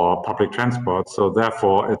or public transport. So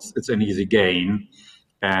therefore, it's an easy gain.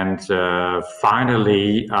 And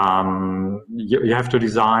finally, you have to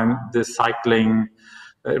design the cycling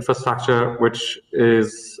infrastructure which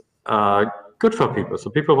is good for people.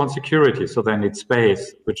 So people want security, so they need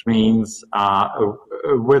space, which means a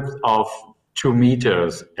width of 2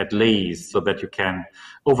 meters at least, so that you can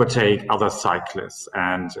overtake other cyclists.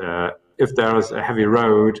 And if there is a heavy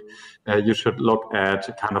road, you should look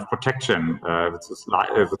at kind of protection.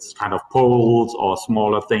 If it's kind of poles or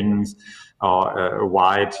smaller things, or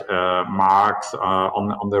wide marks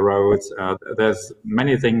on the roads. There's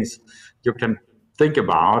many things you can think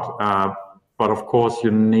about, but of course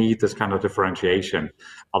you need this kind of differentiation.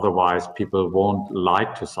 Otherwise, people won't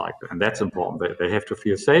like to cycle, and that's important. They have to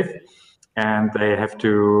feel safe, and they have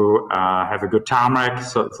to have a good tarmac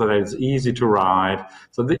so that it's easy to ride.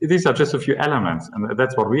 So these are just a few elements, and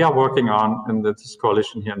that's what we are working on in this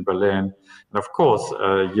coalition here in Berlin. And of course,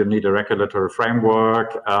 you need a regulatory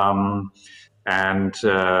framework, and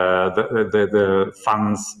the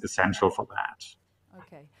funds essential for that.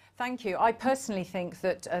 Okay, thank you. I personally think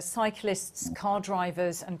that cyclists, car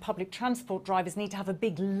drivers and public transport drivers need to have a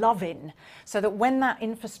big love-in, so that when that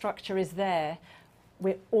infrastructure is there,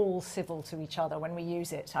 we're all civil to each other when we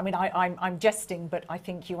use it. I mean, I'm jesting, but I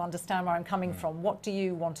think you understand where I'm coming from. What do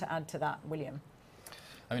you want to add to that, William?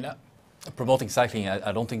 I mean, promoting cycling,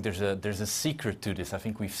 I don't think there's a secret to this. I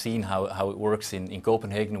think we've seen how it works in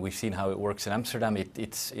Copenhagen. We've seen how it works in Amsterdam.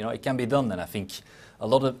 It's it can be done, and I think a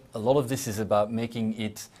lot of this is about making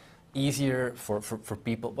it easier for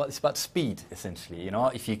people. Well, it's about speed essentially.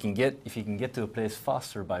 If you can get to a place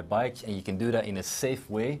faster by bike, and you can do that in a safe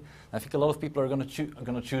way, I think a lot of people are going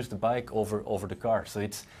to choose the bike over the car. So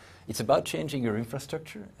it's about changing your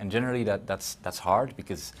infrastructure, and generally that's hard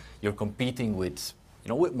because you're competing with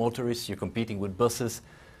with motorists, you're competing with buses,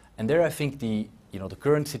 and there I think the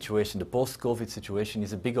current situation, the post-COVID situation,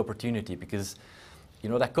 is a big opportunity because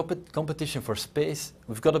that competition for space,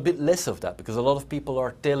 we've got a bit less of that because a lot of people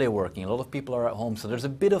are teleworking, a lot of people are at home, so there's a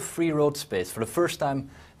bit of free road space for the first time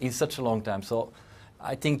in such a long time. So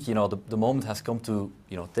I think the moment has come to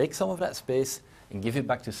take some of that space and give it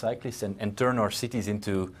back to cyclists and turn our cities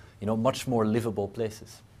into much more livable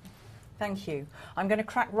places. Thank you. I'm going to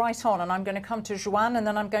crack right on, and I'm going to come to Joan, and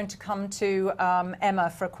then I'm going to come to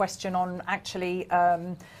Emma for a question on actually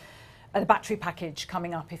the battery package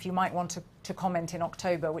coming up, if you might want to comment in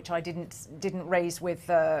October, which I didn't raise with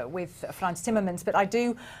Frans Timmermans. But I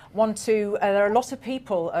do want to, there are a lot of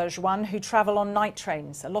people, Joan, who travel on night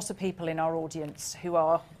trains, a lot of people in our audience who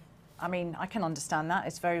are, I mean, I can understand that,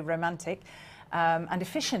 it's very romantic and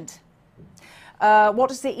efficient. What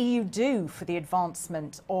does the EU do for the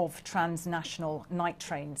advancement of transnational night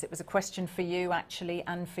trains? It was a question for you, actually,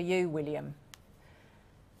 and for you, William.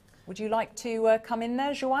 Would you like to come in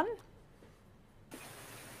there, Joan?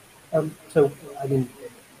 So, I mean,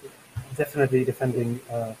 definitely defending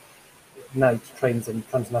night trains and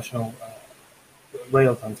transnational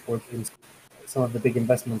rail transport. Some of the big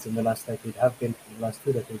investments in the last decade have been, in the last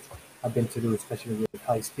 2 decades, have been to do especially with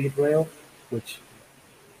high-speed rail, which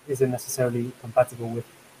isn't necessarily compatible with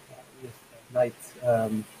night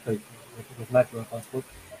with night rail transport.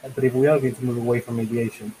 But if we are going to move away from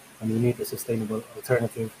aviation, and we need a sustainable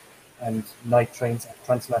alternative, and night trains and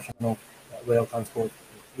transnational rail transport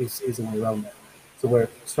is a way around that. So we're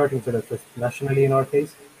starting to look nationally in our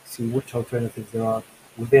case, see which alternatives there are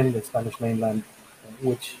within the Spanish mainland,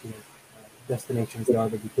 which destinations there are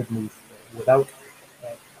that we could move without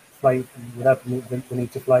flight, without the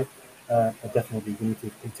need to fly. But definitely we need to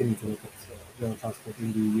continue to look at rail transport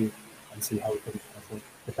in the EU and see how we can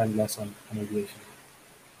depend less on aviation.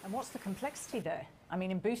 And what's the complexity there? I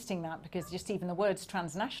mean, in boosting that, because just even the words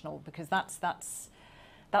transnational, because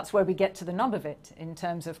that's where we get to the nub of it in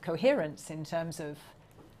terms of coherence, in terms of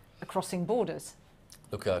crossing borders.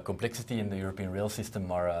 Look, complexity in the European rail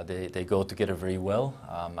system are they go together very well.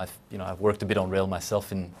 I've worked a bit on rail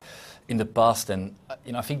myself in the past, and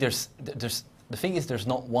I think there's the thing is there's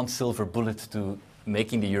not one silver bullet to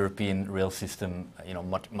making the European rail system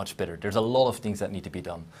much better. There's a lot of things that need to be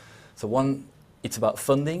done. So one, it's about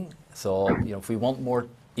funding. So if we want more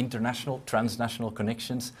international, transnational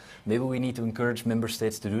connections, maybe we need to encourage member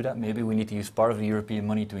states to do that. Maybe we need to use part of the European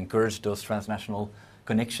money to encourage those transnational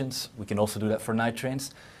connections. We can also do that for night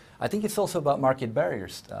trains. I think it's also about market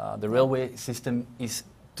barriers. The railway system is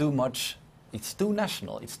too much, it's too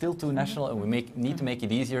national. It's still too national, and we need to make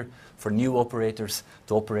it easier for new operators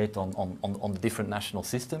to operate on the different national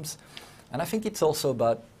systems. And I think it's also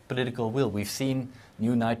about political will. We've seen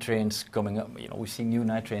new night trains coming up. We've seen new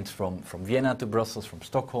night trains from Vienna to Brussels, from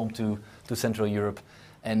Stockholm to Central Europe.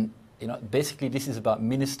 And basically this is about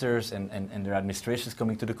ministers and their administrations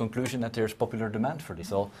coming to the conclusion that there's popular demand for this.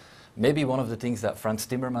 So maybe one of the things that Frans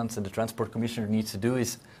Timmermans and the Transport Commissioner needs to do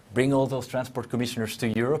is bring all those transport commissioners to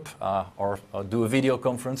Europe or do a video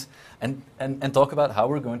conference and talk about how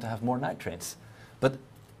we're going to have more night trains. But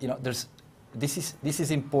this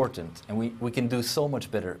is important, and we can do so much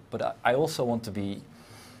better. But I also want to be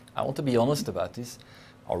honest about this,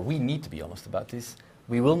 or we need to be honest about this.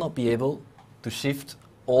 We will not be able to shift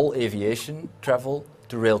all aviation travel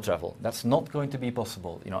to rail travel. That's not going to be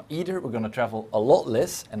possible. Either we're going to travel a lot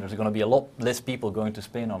less, and there's going to be a lot less people going to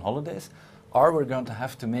Spain on holidays, or we're going to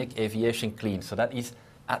have to make aviation clean. So that is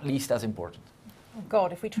at least as important. Oh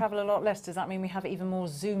God, if we travel a lot less, does that mean we have even more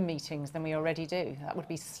Zoom meetings than we already do? That would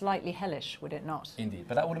be slightly hellish, would it not? Indeed,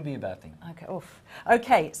 but that wouldn't be a bad thing. Okay, oof.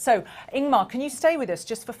 Okay, so Ingmar, can you stay with us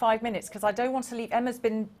just for 5 minutes? Because I don't want to leave. Emma's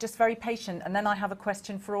been just very patient, and then I have a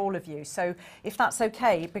question for all of you. So if that's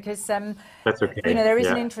okay, because that's okay. There is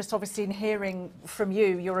an interest, obviously, in hearing from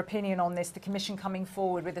you your opinion on this. The Commission coming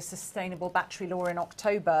forward with a sustainable battery law in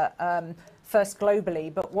October, first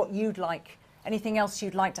globally, but what you'd like. Anything else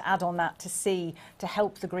you'd like to add on that to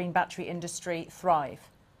help the green battery industry thrive?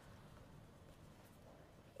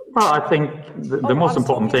 Well, I think the most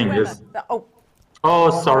important thing is...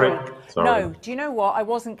 Oh, sorry. No, do you know what? I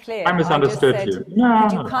wasn't clear. I misunderstood you. No.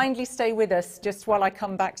 Could you kindly stay with us just while I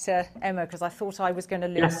come back to Emma, because I thought I was going to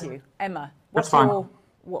lose you. Emma,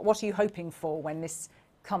 what are you hoping for when this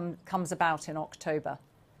comes about in October?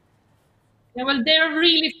 Yeah, well, there are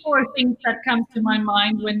really four things that come to my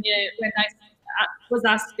mind when I was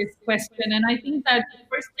asked this question. And I think that the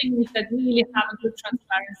first thing is that we really have a good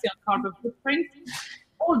transparency on carbon footprint.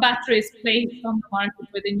 All batteries placed on the market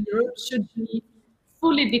within Europe should be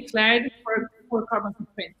fully declared for carbon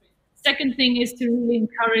footprint. Second thing is to really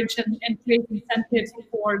encourage and create incentives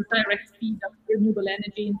for direct feed of renewable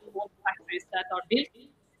energy into all factories that are built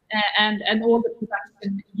and all the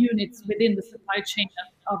production units within the supply chain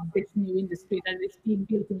of this new industry that is being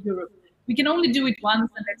built in Europe. We can only do it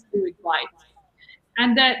once, and let's do it right.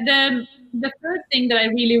 And the third thing that I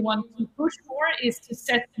really want to push for is to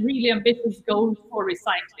set really ambitious goals for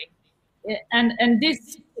recycling. And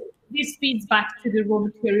this feeds back to the raw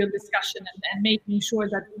material discussion and making sure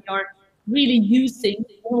that we are really using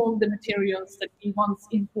all the materials that we once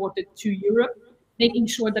imported to Europe, making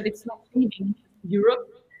sure that it's not leaving Europe,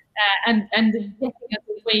 and getting us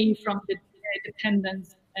away from the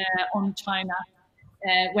dependence on China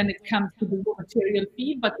when it comes to the raw material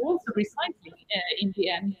feed, but also recycling in the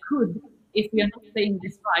end could, if we are not playing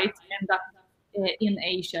this right, end up in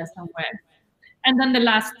Asia somewhere. And then the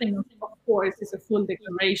last thing, of course, is a full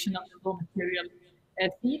declaration of the raw material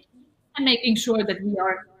feed and making sure that we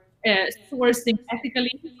are sourcing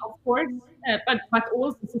ethically, of course, but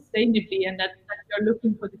also sustainably, and that we are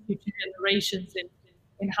looking for the future generations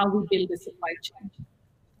in how we build the supply chain. Okay.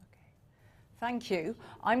 Thank you.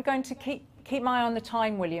 I'm going to keep my eye on the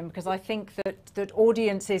time, William, because I think that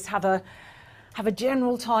audiences have a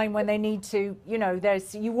general time when they need to,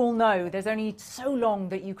 you all know there's only so long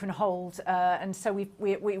that you can hold, and so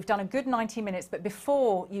we've done a good 90 minutes, but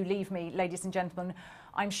before you leave me, ladies and gentlemen,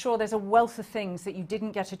 I'm sure there's a wealth of things that you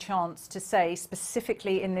didn't get a chance to say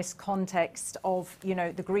specifically in this context of,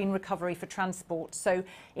 the green recovery for transport. So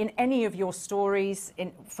in any of your stories,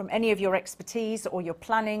 from any of your expertise or your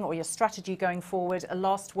planning or your strategy going forward, a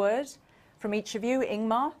last word from each of you.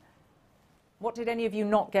 Ingmar, what did any of you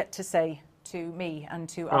not get to say to me and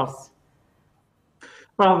to us?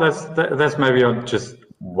 Well, there's maybe just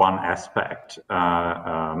one aspect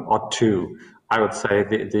or two. I would say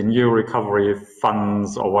the new recovery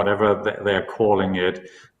funds, or whatever they're calling it,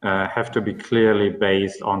 have to be clearly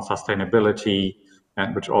based on sustainability,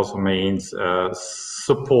 and which also means financially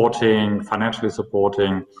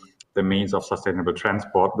supporting the means of sustainable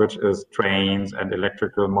transport, which is trains and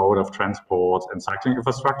electrical mode of transport and cycling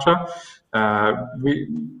infrastructure.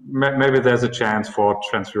 Maybe there's a chance for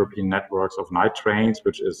trans-European networks of night trains,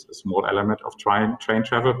 which is a small element of train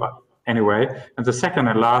travel, but anyway. And the second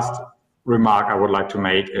and last remark I would like to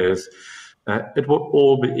make is it would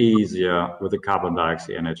all be easier with the carbon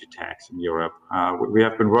dioxide energy tax in Europe. We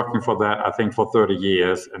have been working for that, I think, for 30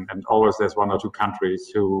 years, and always there's one or two countries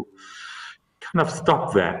who kind of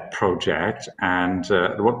stop that project, and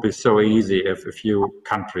it would be so easy if a few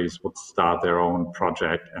countries would start their own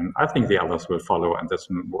project, and I think the others will follow, and this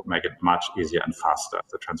would make it much easier and faster,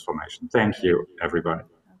 the transformation. Thank you, everybody.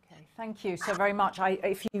 Thank you so very much.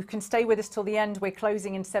 If you can stay with us till the end, we're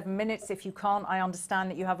closing in 7 minutes. If you can't, I understand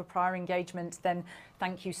that you have a prior engagement, then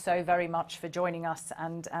thank you so very much for joining us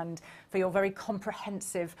and for your very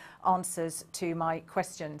comprehensive answers to my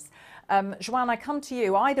questions. Joan, I come to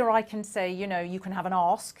you. Either I can say, you can have an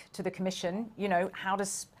ask to the Commission, how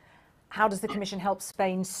does the Commission help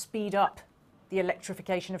Spain speed up the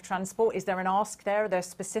electrification of transport? Is there an ask there? Are there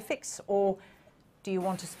specifics? Or do you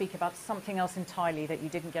want to speak about something else entirely that you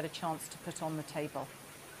didn't get a chance to put on the table?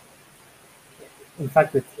 In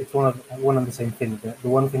fact, it's one and the same thing. The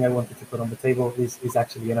one thing I wanted to put on the table is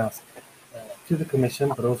actually an ask to the Commission,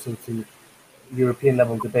 but also to European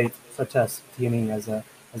level debate, such as TNE as a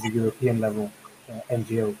European level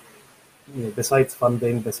NGO. Besides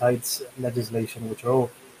funding, besides legislation, which are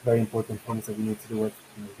all very important things that we need to do at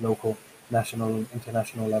local, national,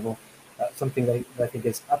 international level, something that I think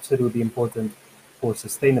is absolutely important for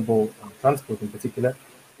sustainable transport in particular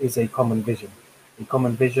is a common vision and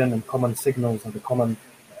common signals, and a common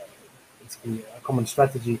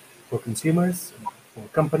strategy for consumers, for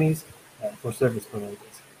companies, for service providers.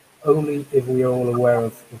 Only if we are all aware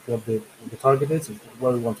of what the target is,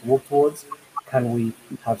 where we want to walk towards, can we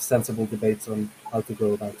have sensible debates on how to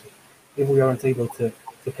go about it. If we aren't able to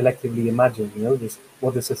collectively imagine,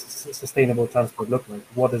 what does a sustainable transport look like?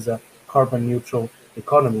 What does a carbon neutral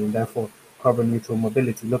economy, and therefore carbon neutral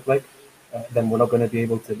mobility, look like? Then we're not going to be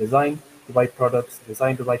able to design the right products,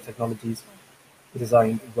 design the right technologies,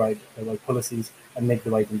 design the right policies and make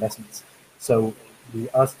the right investments. So the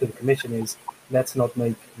ask to the Commission is, let's not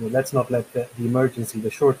let the emergency,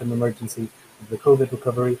 the short-term emergency of the COVID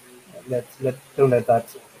recovery, don't let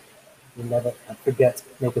that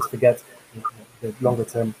make us forget the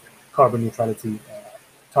longer-term carbon neutrality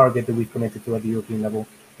target that we've committed to at the European level.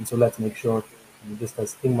 And so let's make sure, just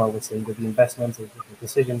as Ingmar was saying, that the investments and the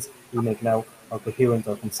decisions we make now are coherent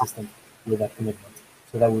or consistent with that commitment.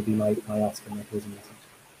 So that would be my ask and my closing message.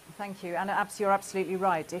 Thank you. And you're absolutely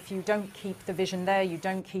right. If you don't keep the vision there, you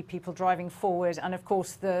don't keep people driving forward. And of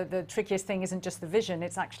course, the trickiest thing isn't just the vision,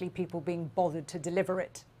 it's actually people being bothered to deliver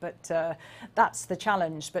it. But that's the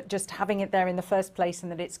challenge. But just having it there in the first place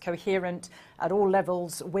and that it's coherent at all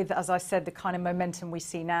levels with, as I said, the kind of momentum we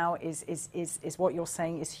see now is what you're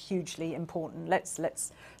saying is hugely important. Let's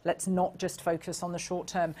not just focus on the short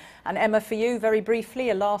term. And Emma, for you, very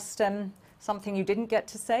briefly, a last something you didn't get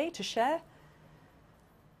to say, to share?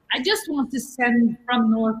 I just want to send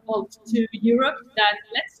from Northvolt to Europe that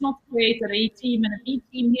let's not create an A team and a B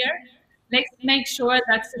team here. Let's make sure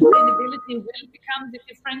that sustainability will become the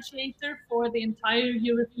differentiator for the entire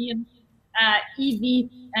European EV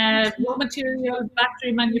raw material,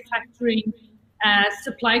 battery manufacturing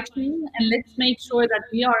supply chain. And let's make sure that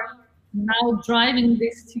we are now driving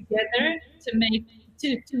this together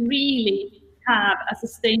to really have a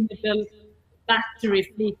sustainable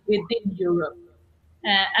battery fleet within Europe.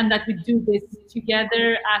 And that we do this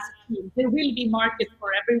together as a team. There will be market for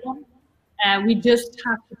everyone. We just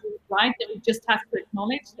have to do it right, and we just have to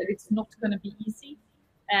acknowledge that it's not going to be easy,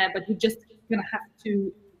 but we're just going to have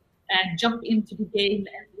to jump into the game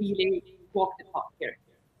and really walk the talk here.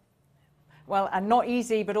 Well, and not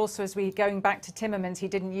easy, but also as we going back to Timmermans, he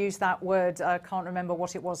didn't use that word, I can't remember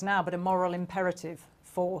what it was now, but a moral imperative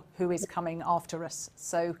for who is coming after us.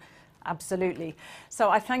 So absolutely. So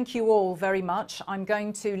I thank you all very much. I'm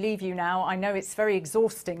going to leave you now. I know it's very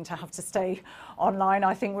exhausting to have to stay online.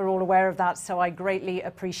 I think we're all aware of that. So I greatly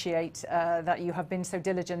appreciate that you have been so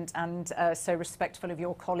diligent and so respectful of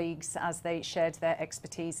your colleagues as they shared their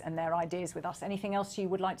expertise and their ideas with us. Anything else you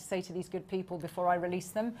would like to say to these good people before I release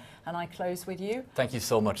them and I close with you? Thank you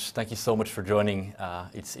so much. Thank you so much for joining.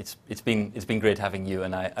 It's been great having you,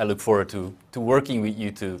 and I look forward to working with you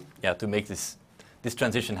to make this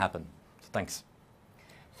transition happen. So thanks.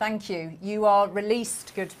 Thank you. You are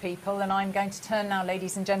released, good people, and I'm going to turn now,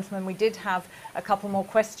 ladies and gentlemen. We did have a couple more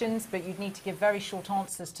questions, but you'd need to give very short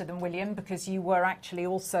answers to them, William, because you were actually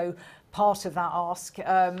also part of that ask.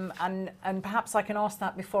 And perhaps I can ask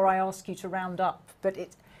that before I ask you to round up. But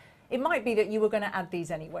it might be that you were going to add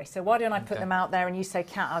these anyway. So why don't I put them out there and you say,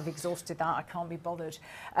 Kat, I've exhausted that, I can't be bothered.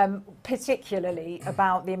 Particularly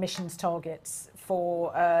about the emissions targets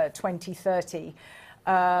for 2030.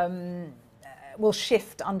 Will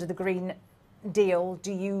shift under the Green Deal.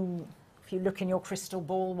 If you look in your crystal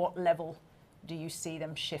ball, what level do you see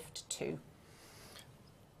them shift to?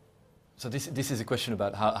 So this is a question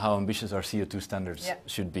about how ambitious our CO2 standards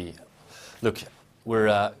should be. Look,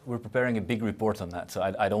 we're preparing a big report on that. So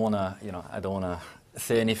I don't want to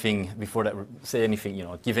say anything before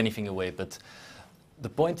that. Give anything away. But the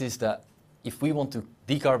point is that if we want to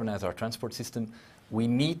decarbonize our transport system, we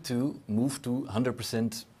need to move to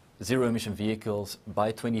 100% zero-emission vehicles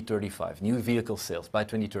by 2035, new vehicle sales by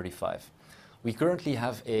 2035. We currently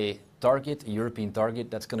have a target, a European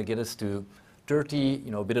target, that's going to get us to 30,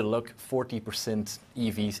 a bit of luck, 40%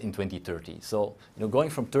 EVs in 2030. So,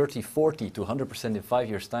 going from 30, 40 to 100% in 5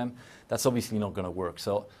 years' time, that's obviously not going to work.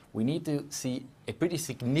 So we need to see a pretty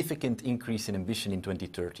significant increase in ambition in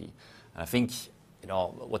 2030. And I think,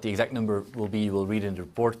 what the exact number will be, we'll read in the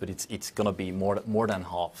report, but it's going to be more than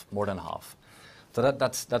half. So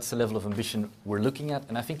that's the level of ambition we're looking at,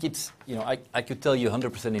 and I think it's I could tell you 100%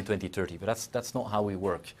 in 2030, but that's not how we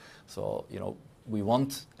work. So we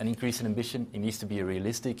want an increase in ambition. It needs to be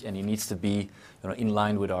realistic, and it needs to be in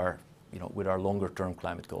line with our longer-term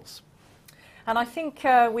climate goals. And I think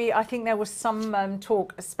there was some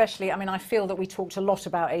talk, especially. I mean, I feel that we talked a lot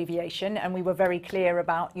about aviation, and we were very clear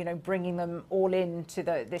about bringing them all into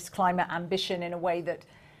this climate ambition in a way that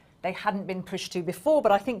they hadn't been pushed to before.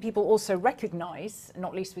 But I think people also recognise,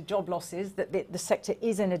 not least with job losses, that the sector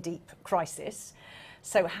is in a deep crisis.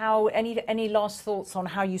 So any last thoughts on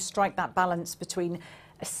how you strike that balance between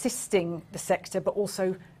assisting the sector but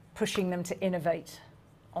also pushing them to innovate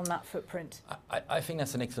on that footprint? I think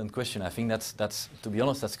that's an excellent question. I think that's to be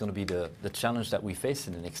honest, that's going to be the challenge that we face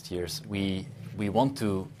in the next years. We want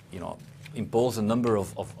to impose a number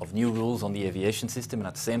of new rules on the aviation system, and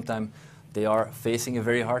at the same time they are facing a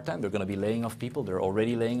very hard time. They're going to be laying off people. They're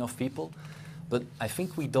already laying off people. But I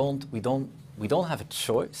think we don't we don't have a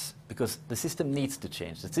choice because the system needs to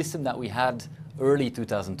change. The system that we had early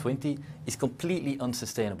 2020 is completely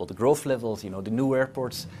unsustainable. The growth levels, the new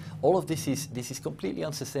airports, all of this is completely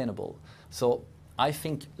unsustainable. So I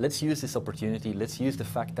think let's use this opportunity. Let's use the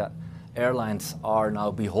fact that airlines are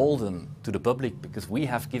now beholden to the public because we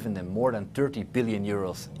have given them more than 30 billion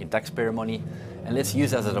euros in taxpayer money, and let's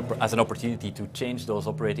use it as an opportunity to change those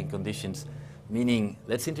operating conditions, meaning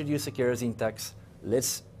let's introduce a kerosene tax,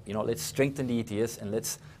 let's strengthen the ETS, and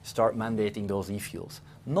let's start mandating those e-fuels.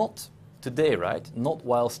 Not today, right? Not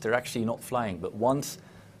whilst they're actually not flying, but once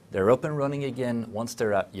they're up and running again, once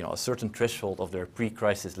they're at a certain threshold of their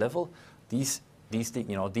pre-crisis level, these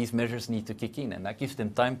measures need to kick in, and that gives them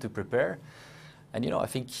time to prepare. And I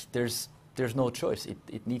think there's no choice.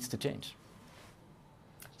 It needs to change.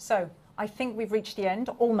 So I think we've reached the end,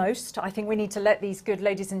 almost. I think we need to let these good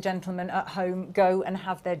ladies and gentlemen at home go and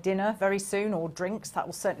have their dinner very soon, or drinks. That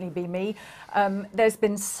will certainly be me. There's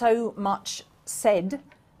been so much said.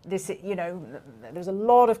 There's a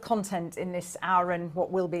lot of content in this hour and what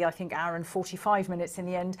will be, I think, hour and 45 minutes in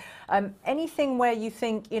the end. Anything where you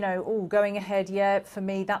think, going ahead, yeah, for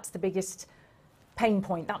me, that's the biggest pain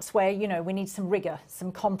point. That's where, we need some rigor,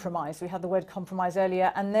 some compromise. We had the word compromise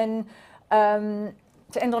earlier. And then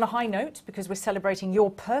to end on a high note, because we're celebrating your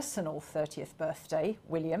personal 30th birthday,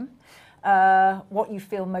 William, what you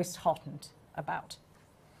feel most heartened about?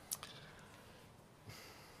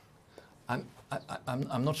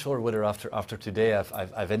 I'm not sure whether after today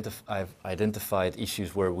I've identified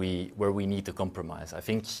issues where we need to compromise. I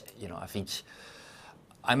think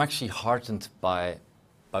I'm actually heartened by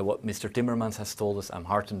what Mr. Timmermans has told us. I'm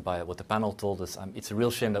heartened by what the panel told us. It's a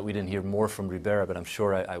real shame that we didn't hear more from Ribera, but I'm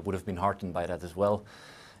sure I would have been heartened by that as well.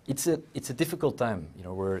 It's a difficult time,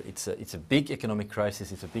 it's a big economic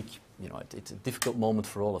crisis. It's a big, it's a difficult moment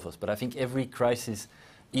for all of us. But I think every crisis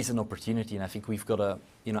is an opportunity, and I think we've got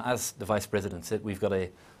as the Vice President said, we've got a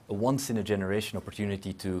once-in-a-generation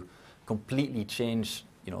opportunity to completely change,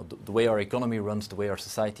 the way our economy runs, the way our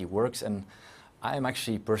society works, and I am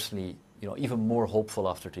actually personally, even more hopeful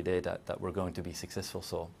after today that we're going to be successful.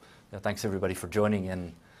 So, thanks everybody for joining,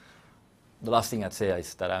 and the last thing I'd say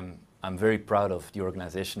is that I'm very proud of the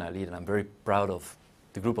organization I lead, and I'm very proud of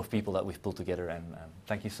the group of people that we've pulled together, and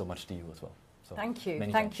thank you so much to you as well. So, thank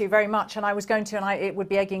you very much. And I was going to, and it would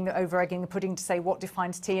be egging the pudding to say what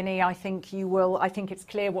defines T&E. I think you will. I think it's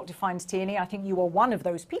clear what defines T&E. I think you are one of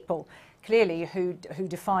those people, clearly, who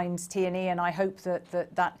defines T&E, and I hope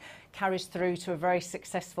that carries through to a very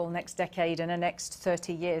successful next decade and the next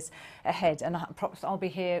 30 years ahead. And I'll be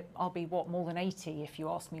here. I'll be more than 80 if you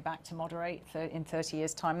ask me back to moderate in 30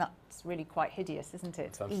 years' time. That's really quite hideous, isn't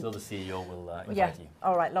it? So I'm still the CEO. Will invite you.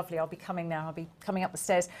 All right, lovely. I'll be coming now. I'll be coming up the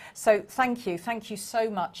stairs. So thank you so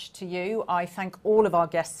much to you. I thank all of our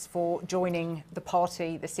guests for joining the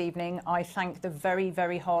party this evening. I thank the very,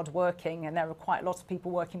 very hard-working, and there are quite a lot of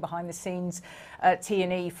people working behind the scenes at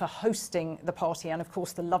T&E for hosting the party, and of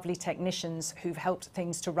course the lovely technicians who've helped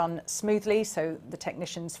things to run smoothly. So the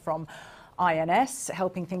technicians from INS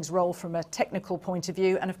helping things roll from a technical point of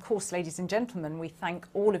view, and of course, ladies and gentlemen, we thank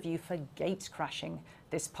all of you for gate crashing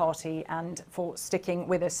this party and for sticking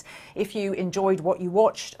with us. If you enjoyed what you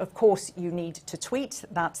watched, of course you need to tweet,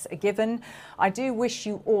 that's a given. I do wish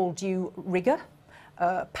you all due rigour,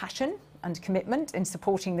 passion and commitment in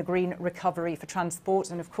supporting the green recovery for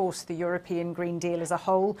transport, and of course the European Green Deal as a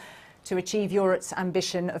whole, to achieve Europe's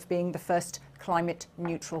ambition of being the first climate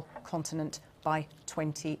neutral continent by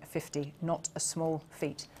 2050. Not a small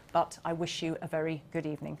feat, but I wish you a very good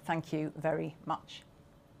evening. Thank you very much.